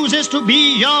refuses to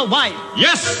be your wife.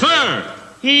 Yes, sir.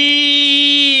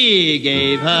 He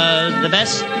gave her the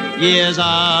best years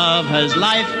of his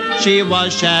life. She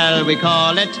was, shall we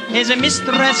call it, his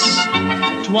mistress.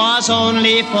 'Twas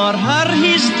only for her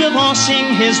he's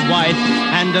divorcing his wife,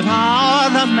 and now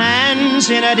the man's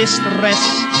in a distress.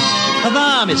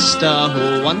 The mister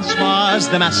who once was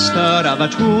the master of a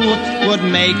two would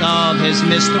make of his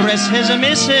mistress his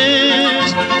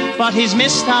missus, but he's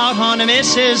missed out on a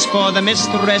missus, for the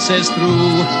mistress is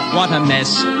through. What a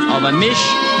mess of a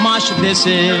mishmash this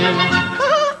is.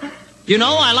 You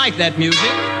know, I like that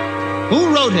music.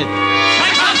 Who wrote it?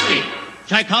 Tchaikovsky.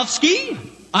 Tchaikovsky?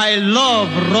 I love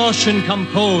Russian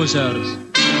composers.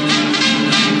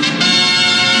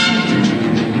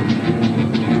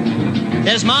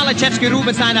 There's Malachevsky,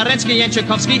 Rubinstein, Arensky,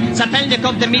 Tchaikovsky,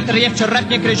 Sapelnikov, Dmitriev,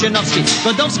 Cherepnik, Krzyzanowski,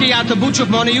 Godowski, Artabuchev,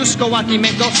 Moneyusko,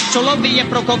 Arkimenko, Soloviev,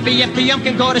 Prokofiev,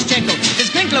 Pyomkin, Goroschenko. There's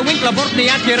Klinkler, Winkler,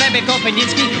 Bortniansky, Rebekov, and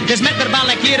Yinsky. There's Meter,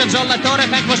 Balakirov, Zolotarev,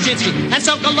 and Kvoschinsky, and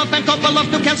Sokolov, and Kopolov,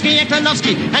 Tukelsky, and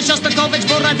Klanovsky, and Shostakovich,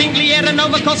 Borodinglier, and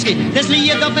Novakovsky. There's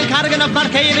Lyadov, and Karganov,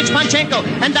 Barkevich, Panchenko,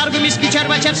 and Dargumisky,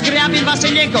 Cherbachev, Skriabin,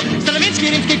 Vasilyenko,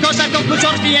 Stravinsky, Rimsky, Kosakov,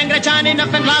 Kuchorski, and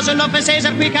Grachaninoff, and Glazunov, and Cesar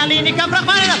Kvikalinikov,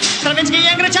 Rachmaninov, Stravinsky,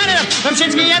 and Grachaninoff,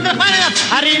 Rumshinsky, and Rachmaninov.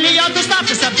 I really ought to stop.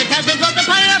 The subject has been brought to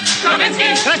Paninov. Stravinsky,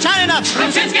 Grachaninoff,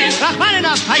 Rumshinsky,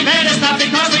 Rachmaninov. I better stop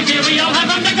because we feel we all have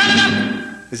undergone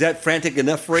enough. Is that frantic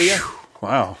enough for you?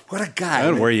 Wow. What a guy.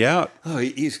 That'll wear you out. Oh,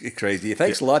 he's crazy.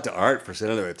 Thanks a lot to Art for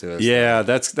sending it to us. Yeah,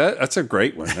 that's a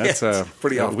great one. That's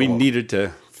pretty awful. We needed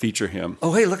to feature him.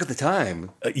 Oh, hey, look at the time.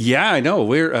 Yeah, I know.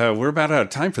 We're about out of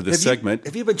time for this segment.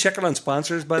 Have you been checking on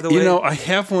sponsors, by the way? You know, I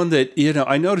have one that,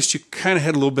 I noticed you kind of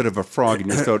had a little bit of a frog in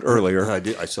your throat earlier.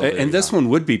 I saw that. And this one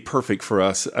would be perfect for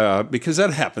us because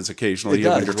that happens occasionally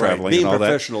when you're traveling Being and all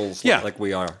professionals that. like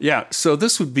we are. Yeah, so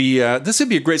this would be a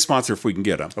great sponsor if we can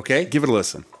get them. Okay. Give it a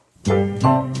listen.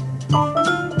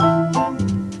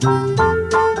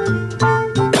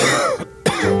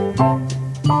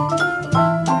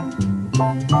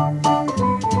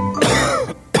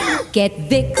 Get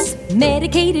Vicks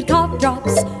medicated cough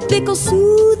drops. Vic'll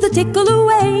soothe the tickle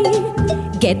away.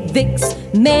 Get Vicks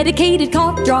medicated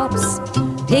cough drops.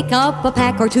 Pick up a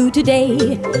pack or two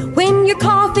today. When you're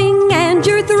coughing and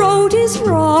your throat is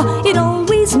raw, it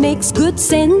always makes good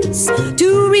sense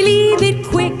to relieve it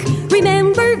quick.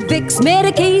 Remember, Vicks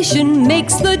medication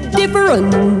makes the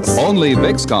difference. Only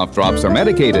Vicks cough drops are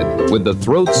medicated with the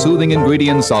throat-soothing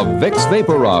ingredients of Vicks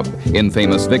Vapor Rub in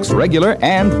famous Vicks Regular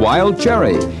and Wild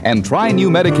Cherry. And try new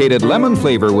medicated lemon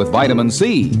flavor with vitamin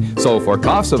C. So for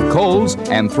coughs of colds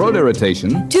and throat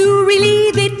irritation, to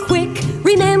relieve it quick,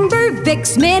 remember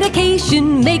Vicks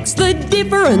medication makes the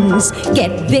difference. Get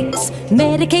Vicks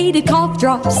medicated cough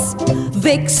drops.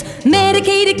 Vicks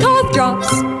medicated cough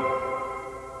drops.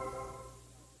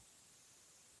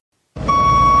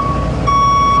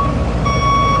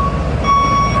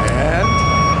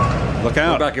 Look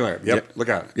out. backing up. Yep. Look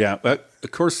out. Yeah, but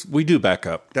of course we do back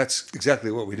up. That's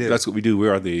exactly what we do. That's what we do. We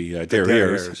are the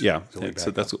Derrieres. Yeah,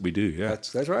 so that's what we do. Yeah,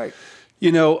 that's right.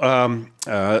 You know,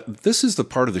 this is the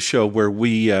part of the show where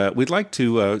we'd like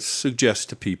to suggest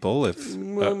to people if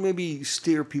maybe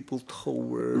steer people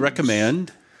towards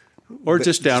recommend. Or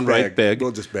just downright beg.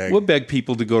 We'll just beg. We'll beg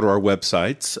people to go to our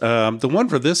websites. The one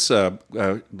for this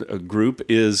group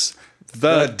is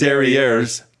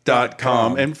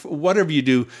TheDerrieres.com. And whatever you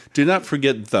do not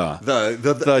forget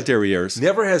the Derrieres.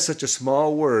 Never has such a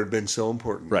small word been so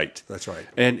important. Right. That's right.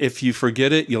 And if you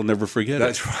forget it, you'll never forget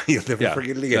That's right. You'll never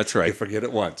forget it again. That's right. You forget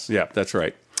it once. Yeah, that's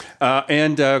right.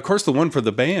 And of course, the one for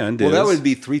the band is... Well, that would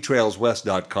be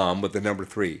 3trailswest.com with the number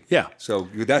 3. Yeah. So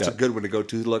that's a good one to go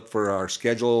to. Look for our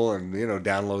schedule and,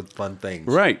 download fun things.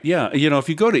 Right. Yeah. If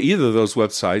you go to either of those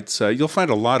websites, you'll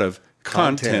find a lot of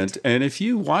content. And if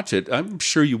you watch it, I'm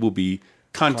sure you will be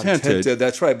contented.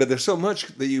 That's right. But there's so much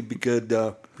that you could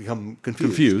become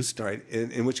confused. Right.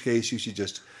 In which case, you should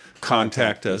just...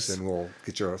 Contact us. And we'll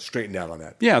get you straightened out on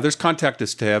that. Yeah, there's contact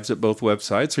us tabs at both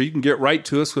websites, or you can get right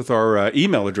to us with our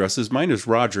email addresses. Mine is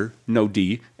Roger, no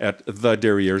D, at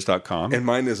TheDerrieres.com. And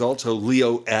mine is also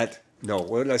Leo at,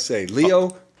 what did I say?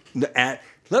 Leo at,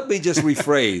 let me just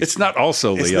rephrase. It's not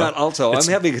also Leo. It's not also. I'm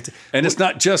having and it's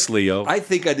not just Leo. I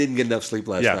think I didn't get enough sleep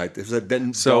last night. There's a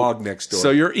dog next door. So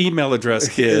your email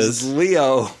address is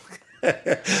Leo.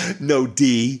 No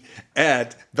D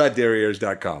at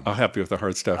TheDerrieres.com. I'll help you with the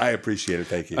hard stuff. I appreciate it.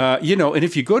 Thank you. And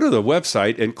if you go to the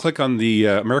website and click on the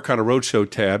Americana Roadshow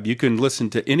tab, you can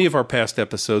listen to any of our past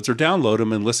episodes or download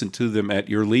them and listen to them at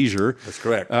your leisure. That's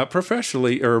correct.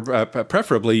 Professionally or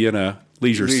preferably in a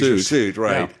leisure suit.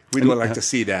 Right. Yeah. We'd like to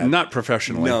see that. Not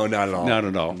professionally. No, not at all. Not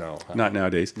at all. No. Not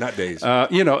nowadays. Not days.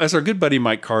 As our good buddy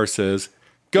Mike Carr says,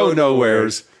 go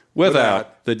nowheres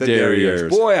without the Derrieres.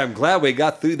 Boy, I'm glad we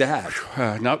got through that.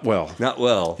 Not well. Not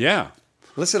well. Yeah.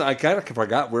 Listen, I kind of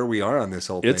forgot where we are on this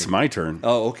whole thing. It's my turn.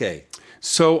 Oh, okay.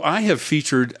 So I have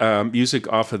featured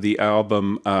music off of the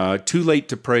album Too Late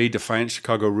to Pray, Defiant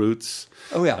Chicago Roots.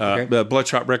 Oh, yeah. Okay.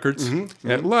 Bloodshot Records.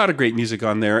 Mm-hmm. A lot of great music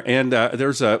on there. And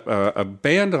there's a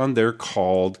band on there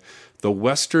called the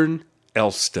Western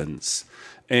Elstons.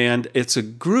 And it's a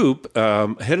group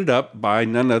headed up by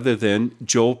none other than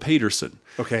Joel Paterson.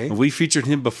 Okay. And we featured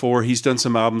him before. He's done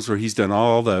some albums where he's done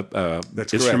all the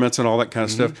instruments and all that kind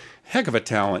of stuff. Heck of a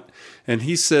talent. And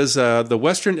he says the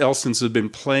Western Elstons have been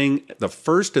playing the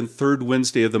first and third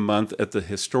Wednesday of the month at the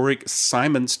historic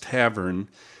Simon's Tavern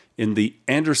in the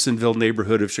Andersonville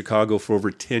neighborhood of Chicago for over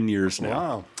 10 years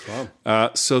now.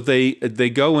 Wow. So they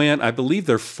go in, I believe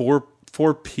they're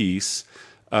four-piece.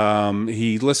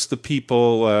 He lists the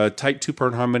people, tight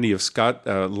two-part harmony of Scott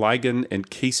Ligon and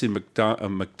Casey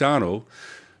McDonough,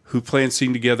 who play and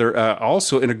sing together,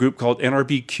 also in a group called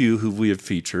NRBQ, who we have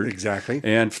featured. Exactly.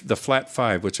 And the Flat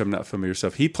Five, which I'm not familiar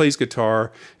with. He plays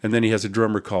guitar, and then he has a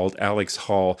drummer called Alex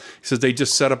Hall. He says they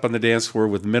just set up on the dance floor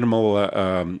with minimal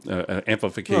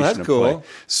amplification. Oh, that's cool. Play.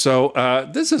 So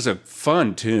this is a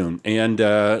fun tune, and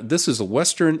this is the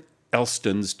Western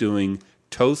Elstons doing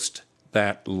Toast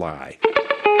That Lie.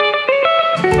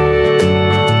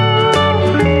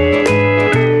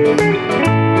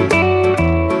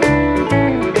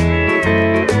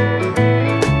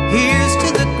 Here's to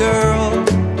the girl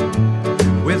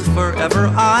with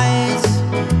forever eyes,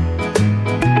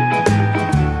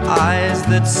 eyes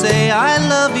that say I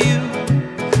love you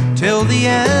till the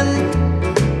end.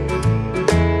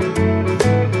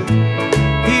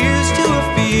 Here's to a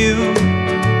few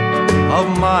of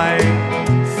my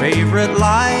favorite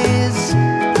lies.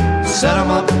 Set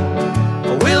 'em up,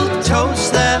 we'll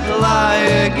toast that lie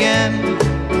again.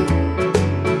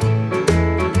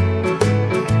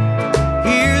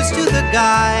 Here's to the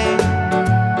guy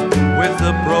with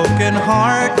the broken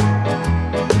heart,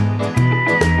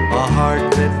 a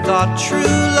heart that thought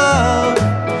true love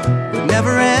would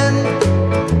never end.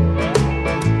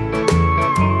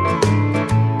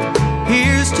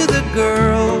 Here's to the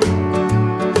girl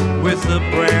with a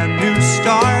brand new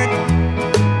start.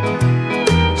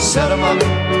 Set 'em up,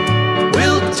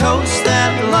 we'll toast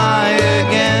that lie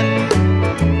again.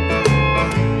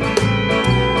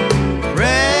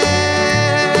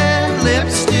 Red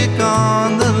lipstick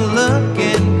on the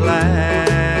looking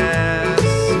glass.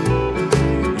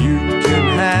 You can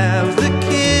have the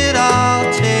kid,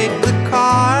 I'll take the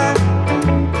car.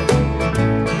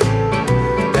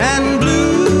 And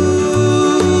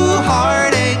blue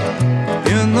heartache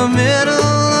in the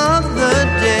middle of the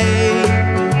day.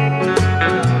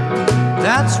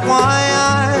 That's why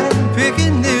I'm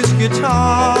picking this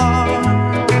guitar.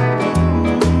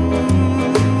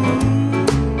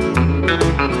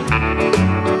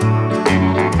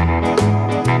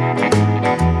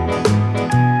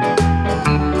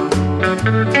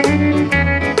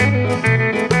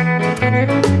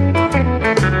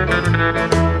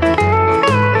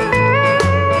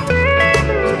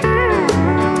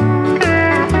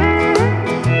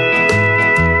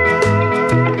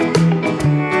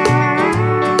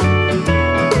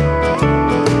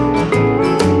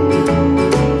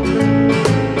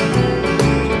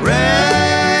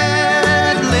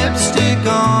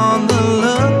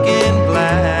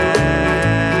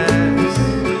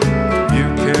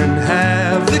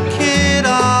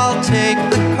 take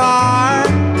the car,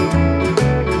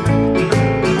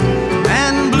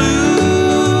 and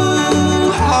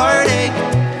blue heartache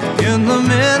in the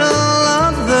middle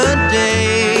of the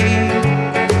day.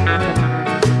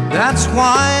 That's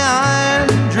why I'm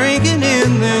drinking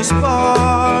in this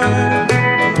bar.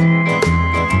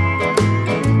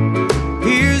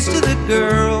 Here's to the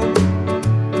girl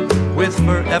with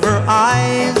forever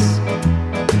eyes,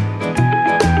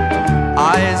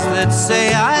 eyes that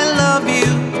say I love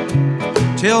you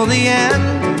till the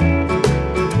end.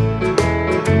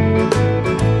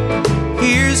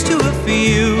 Here's to a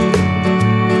few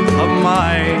of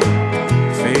my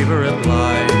favorite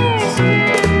lies.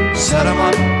 Set 'em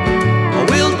up,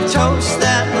 we'll toast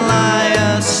that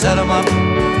lie. Set 'em up,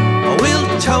 we'll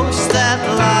toast that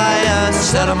lie.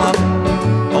 Set 'em up,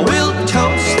 we'll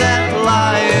toast that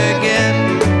lie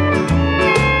again.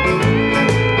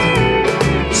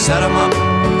 Set 'em up,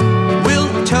 we'll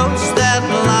toast that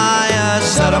lie.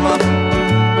 Set 'em up,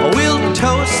 we'll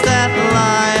toast that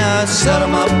lie. Set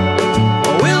 'em up,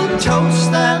 we'll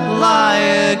toast that lie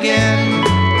again.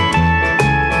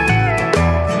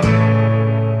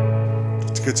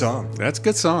 It's a good song. That's a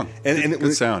good song. And it good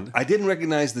was, sound. I didn't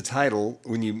recognize the title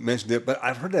when you mentioned it, but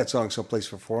I've heard that song someplace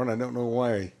before, and I don't know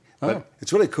why. But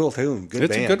it's really cool tune. Good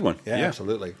It's band. a good one. Yeah, Yeah.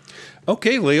 absolutely.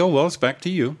 Okay, Leo, well, it's back to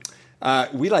you.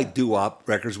 We like doo-wop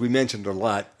records. We mentioned a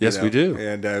lot. Yes, we do.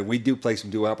 And we do play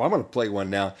some doo-wop. I'm going to play one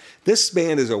now. This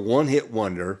band is a one-hit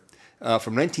wonder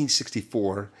from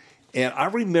 1964. And I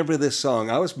remember this song.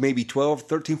 I was maybe 12,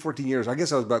 13, 14 years. I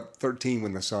guess I was about 13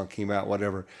 when the song came out,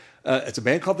 whatever. It's a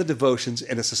band called The Devotions,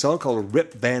 and it's a song called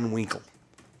Rip Van Winkle.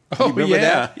 Oh, you remember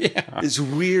that? Yeah. It's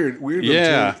weird.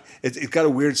 Yeah. It's got a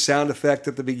weird sound effect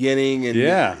at the beginning, and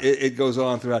it goes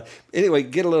on throughout. Anyway,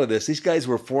 get a load of this. These guys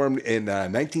were formed in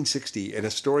 1960 in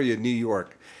Astoria, New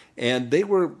York, and they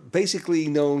were basically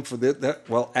known for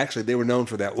actually, they were known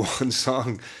for that one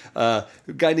song. A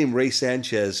guy named Ray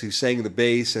Sanchez, who sang the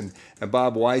bass, and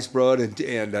Bob Weisbrod,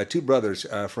 and two brothers,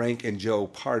 Frank and Joe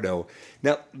Pardo.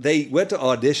 Now, they went to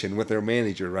audition with their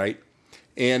manager, right?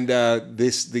 And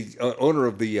the owner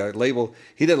of the label,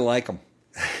 he didn't like them.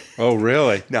 Oh,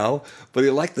 really? No, but he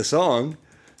liked the song,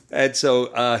 and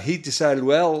so he decided,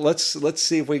 well, let's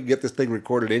see if we can get this thing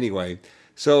recorded anyway.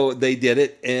 So they did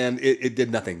it, and it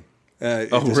did nothing.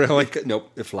 Really?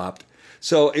 Nope, it flopped.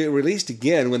 So it released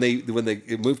again when they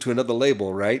moved to another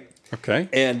label, right? Okay.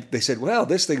 And they said, well,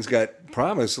 this thing's got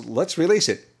promise. Let's release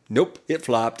it. Nope, it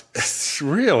flopped.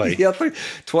 Really? Yeah,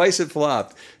 twice it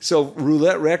flopped. So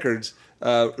Roulette Records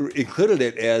included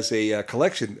it as a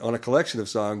collection of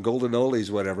songs, Golden Oldies,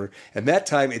 whatever. And that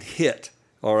time it hit.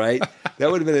 All right, that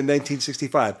would have been in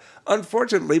 1965.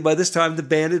 Unfortunately, by this time the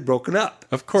band had broken up.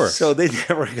 Of course. So they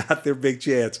never got their big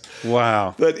chance.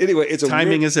 Wow. But anyway, it's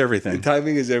timing is everything.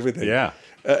 Timing is everything. Yeah.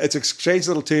 It's a strange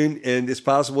little tune, and it's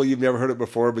possible you've never heard it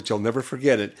before, but you'll never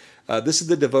forget it. This is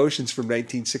the Devotions from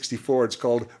 1964. It's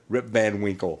called Rip Van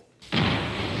Winkle.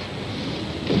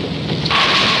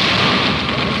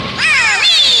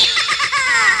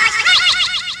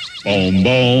 Boom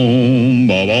boom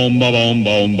ba boom ba boom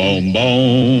boom boom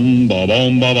boom ba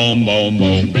boom ba boom boom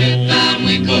boom. Rip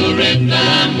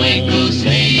Van Winkle,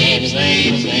 slave,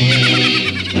 slave,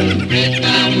 slave. Rip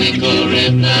Van Winkle,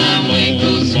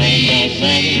 slave,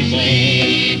 slave,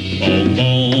 slave. Boom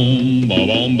boom ba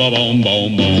boom ba boom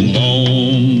boom boom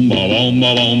boom ba boom ba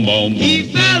boom boom. He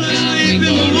fell asleep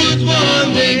in the woods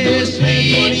one day,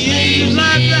 20 years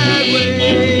like that way.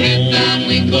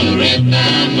 Rip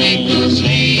Van Winkle,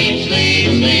 slave,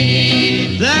 slave,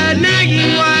 slave. That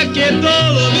nagging wife kept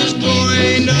all of his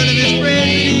coin, none of his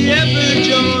friends did he ever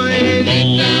join. Rip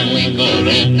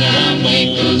Van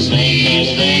Winkle, slave,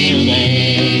 slave,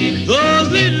 slave. Those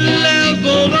little lambs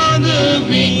pulled on the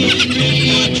green,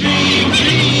 tree, tree,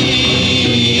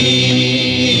 tree.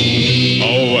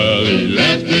 Oh, well, he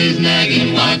left his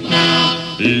nagging wife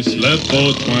now. He slept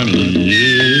for 20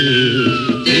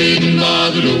 years. Didn't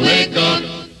bother to wake up.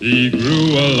 He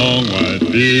grew a long white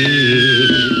beard.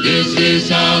 This is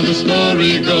how the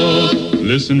story goes.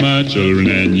 Listen, my children,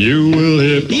 and you will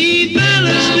hear. He fell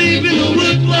asleep in the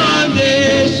woods one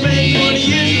day, 20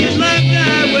 years like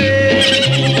that way.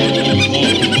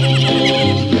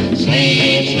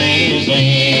 Slave, slave,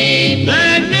 slave.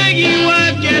 That nagging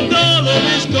wife kept all of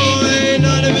his coin,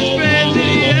 none of his friends did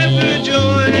he ever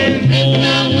join. Rip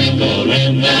Van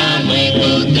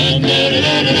Winkle, da da da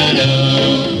da da da.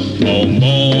 Boom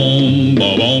boom, ba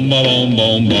boom ba boom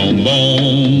boom boom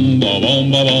boom, ba boom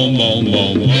ba boom boom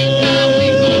boom. Rip Van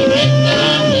Winkle,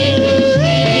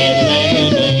 slave,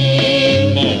 slave,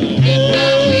 slave. Rip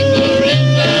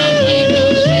Van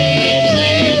Winkle, slave,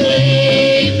 slave,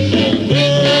 slave.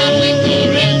 Rip Van Winkle,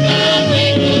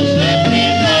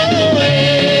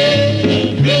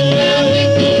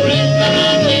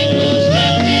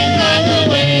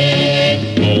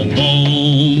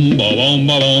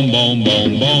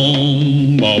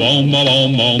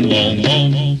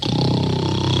 boom, boom.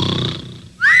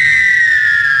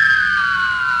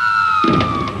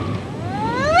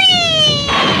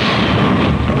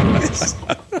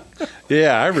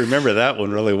 Yeah, I remember that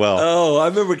one really well. Oh, I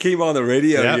remember it came on the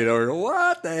radio. Yep. You know,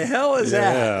 what the hell is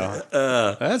that?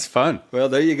 That's fun. Well,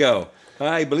 there you go.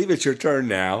 I believe it's your turn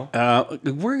now.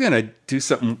 We're going to do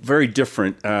something very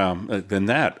different than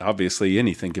that. Obviously,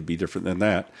 anything could be different than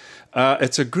that.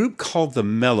 It's a group called the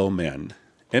Mellow Men,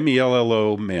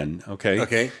 M-E-L-L-O Men, okay?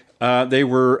 Okay. They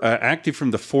were active from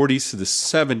the 40s to the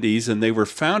 70s, and they were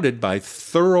founded by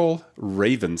Thurl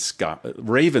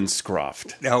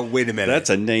Ravenscroft. Now, wait a minute.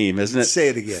 That's a name, isn't it? Say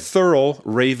it again. Thurl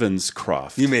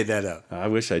Ravenscroft. You made that up. I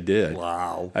wish I did.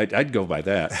 Wow. I'd go by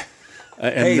that.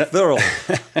 Hey, Thurl.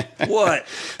 What?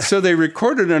 So they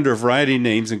recorded under a variety of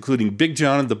names, including Big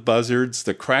John and the Buzzards,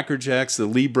 the Cracker Jacks, the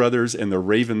Lee Brothers, and the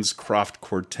Ravenscroft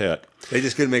Quartet. They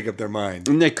just couldn't make up their mind.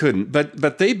 And they couldn't.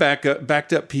 But they backed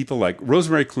up people like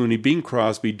Rosemary Clooney, Bing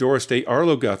Crosby, Doris Day,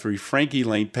 Arlo Guthrie, Frankie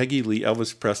Lane, Peggy Lee,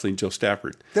 Elvis Presley, and Joe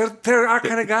Stafford. They're our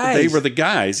kind of guys. They were the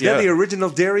guys, They're yeah. the original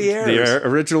Derrieres. The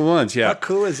original ones, yeah. How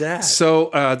cool is that?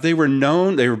 So they were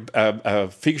known. They were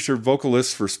featured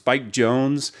vocalists for Spike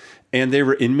Jones, and they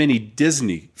were in many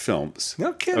Disney films.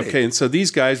 No kidding. Okay, and so these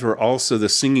guys were also the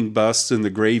singing busts in the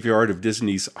graveyard of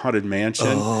Disney's Haunted Mansion.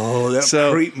 Oh, that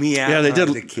creeped me out yeah, when I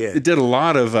was a kid. They did a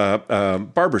lot of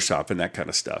barbershop and that kind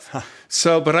of stuff. Huh.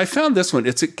 So, but I found this one.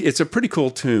 It's a pretty cool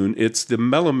tune. It's the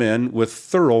Mellow Men with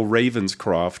Thurl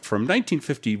Ravenscroft from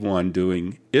 1951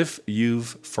 doing If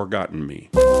You've Forgotten Me.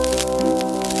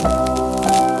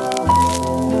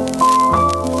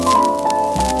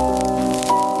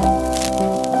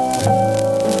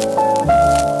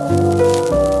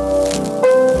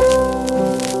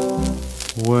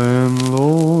 When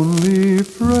lonely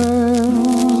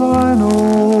friends I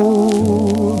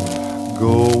know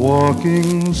go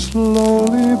walking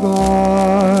slowly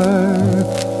by,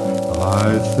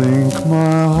 I think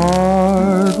my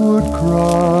heart would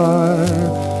cry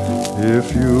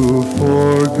if you've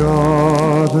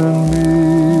forgotten me.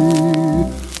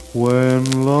 When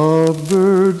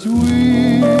lovebirds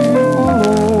weep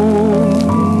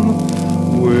alone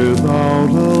without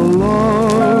a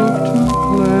love to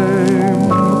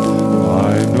claim,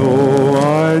 I know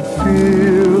I'd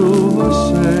feel the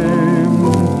same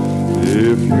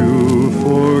if you've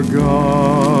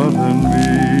forgotten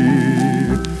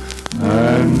me.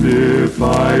 And if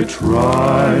I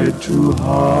tried to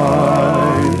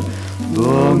hide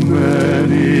the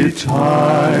many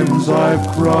times I've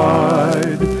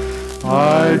cried,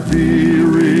 I'd be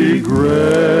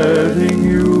regretting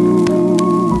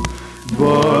you,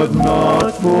 but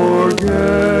not forgetting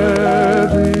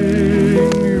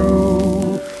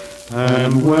you.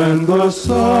 And when the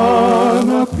sun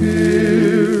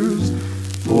appears,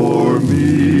 for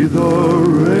me the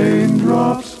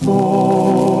raindrops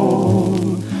fall.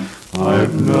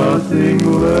 I've nothing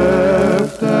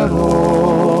left at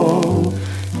all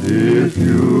if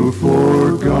you've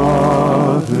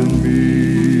forgotten me.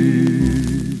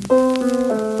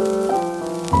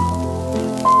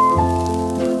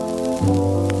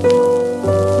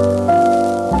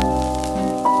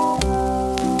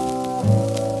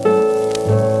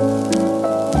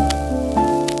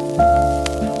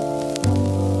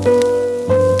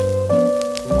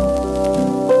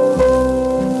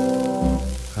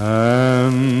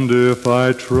 If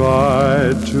I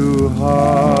tried to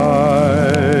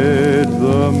hide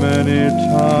the many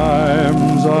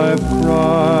times I've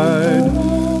cried,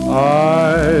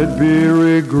 I'd be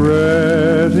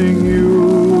regretting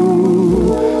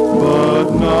you,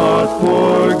 but not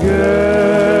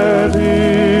forgetting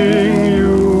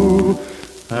you.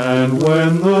 And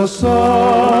when the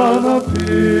sun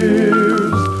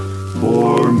appears,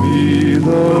 for me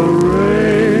the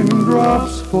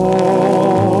raindrops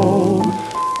fall.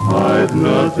 I've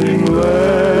nothing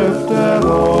left at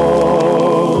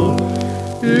all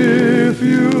if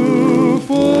you've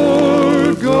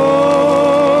forgotten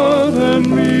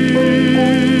me.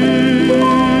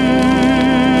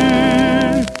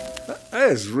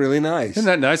 That is really nice. Isn't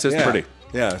that nice? That's pretty.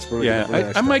 Yeah, it's pretty. Yeah, really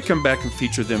nice I might come back and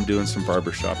feature them doing some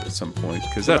barbershop at some point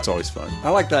because that's always fun. I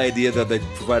like the idea that they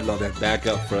provided all that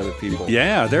backup for other people.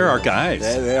 Yeah, they're our guys.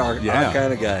 They are our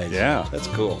kind of guys. Yeah. That's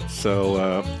cool.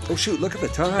 So, oh, shoot, look at the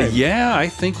time. Yeah, I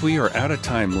think we are out of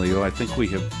time, Leo. I think we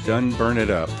have done Burn It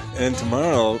Up. And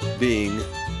tomorrow being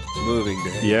moving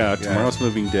day. Yeah, tomorrow's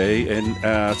moving day. And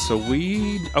so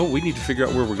we need to figure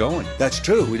out where we're going. That's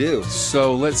true, we do.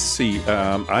 So let's see.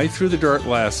 I threw the dart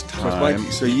last time.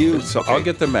 So okay. I'll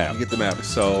get the map. You get the map.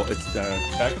 So it's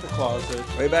back in the closet.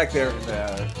 Way back there.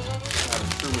 And,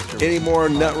 Any more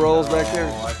nut rolls back there?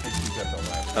 I think you got the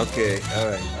last Okay, all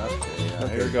right.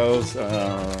 Okay. Here goes.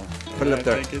 Put it up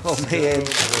there. Oh, man.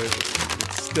 It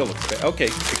still looks bad. Okay,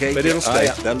 but yeah. it'll stay.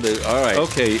 Yeah, that'll do. All right.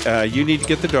 Okay, you need to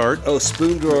get the dart. Oh,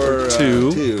 spoon drawer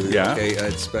 2. Yeah. Okay, I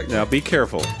expect. Now be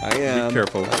careful. I am. Be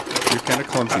careful. You're kind of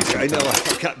clumsy. I know,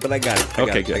 but I got it.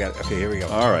 Okay, good. I got it. Okay, here we go.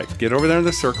 All right, get over there in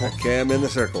the circle. Okay, I'm in the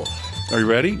circle. Are you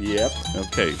ready? Yep.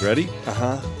 Okay, ready?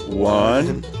 1,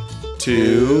 1,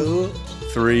 2,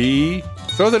 3.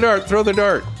 Throw the dart. Throw the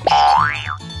dart.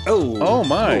 Oh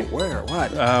my. Oh, where?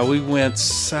 What? We went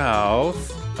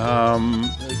south.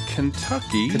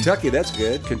 Kentucky. Kentucky, that's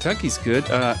good. Kentucky's good.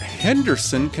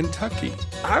 Henderson, Kentucky.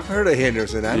 I've heard of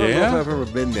Henderson. I don't know if I've ever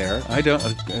been there. I don't.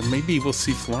 Maybe we'll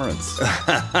see Florence.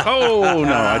 Oh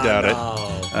no, I doubt it.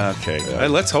 Okay,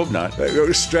 let's hope not.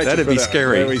 That'd be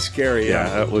scary. Very scary. Yeah,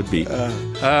 that would be.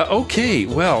 Okay,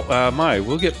 well,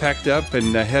 we'll get packed up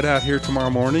and head out here tomorrow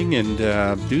morning and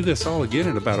do this all again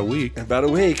in about a week. About a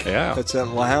week. Yeah. That's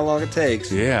how long it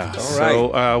takes. Yeah. All right.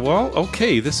 So,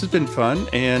 okay, this has been fun,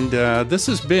 and this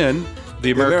has been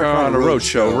the Americana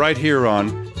Roadshow right here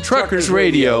on Truckers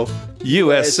Radio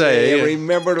USA.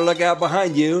 Remember to look out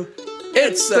behind you.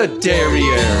 It's the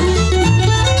Derrieres.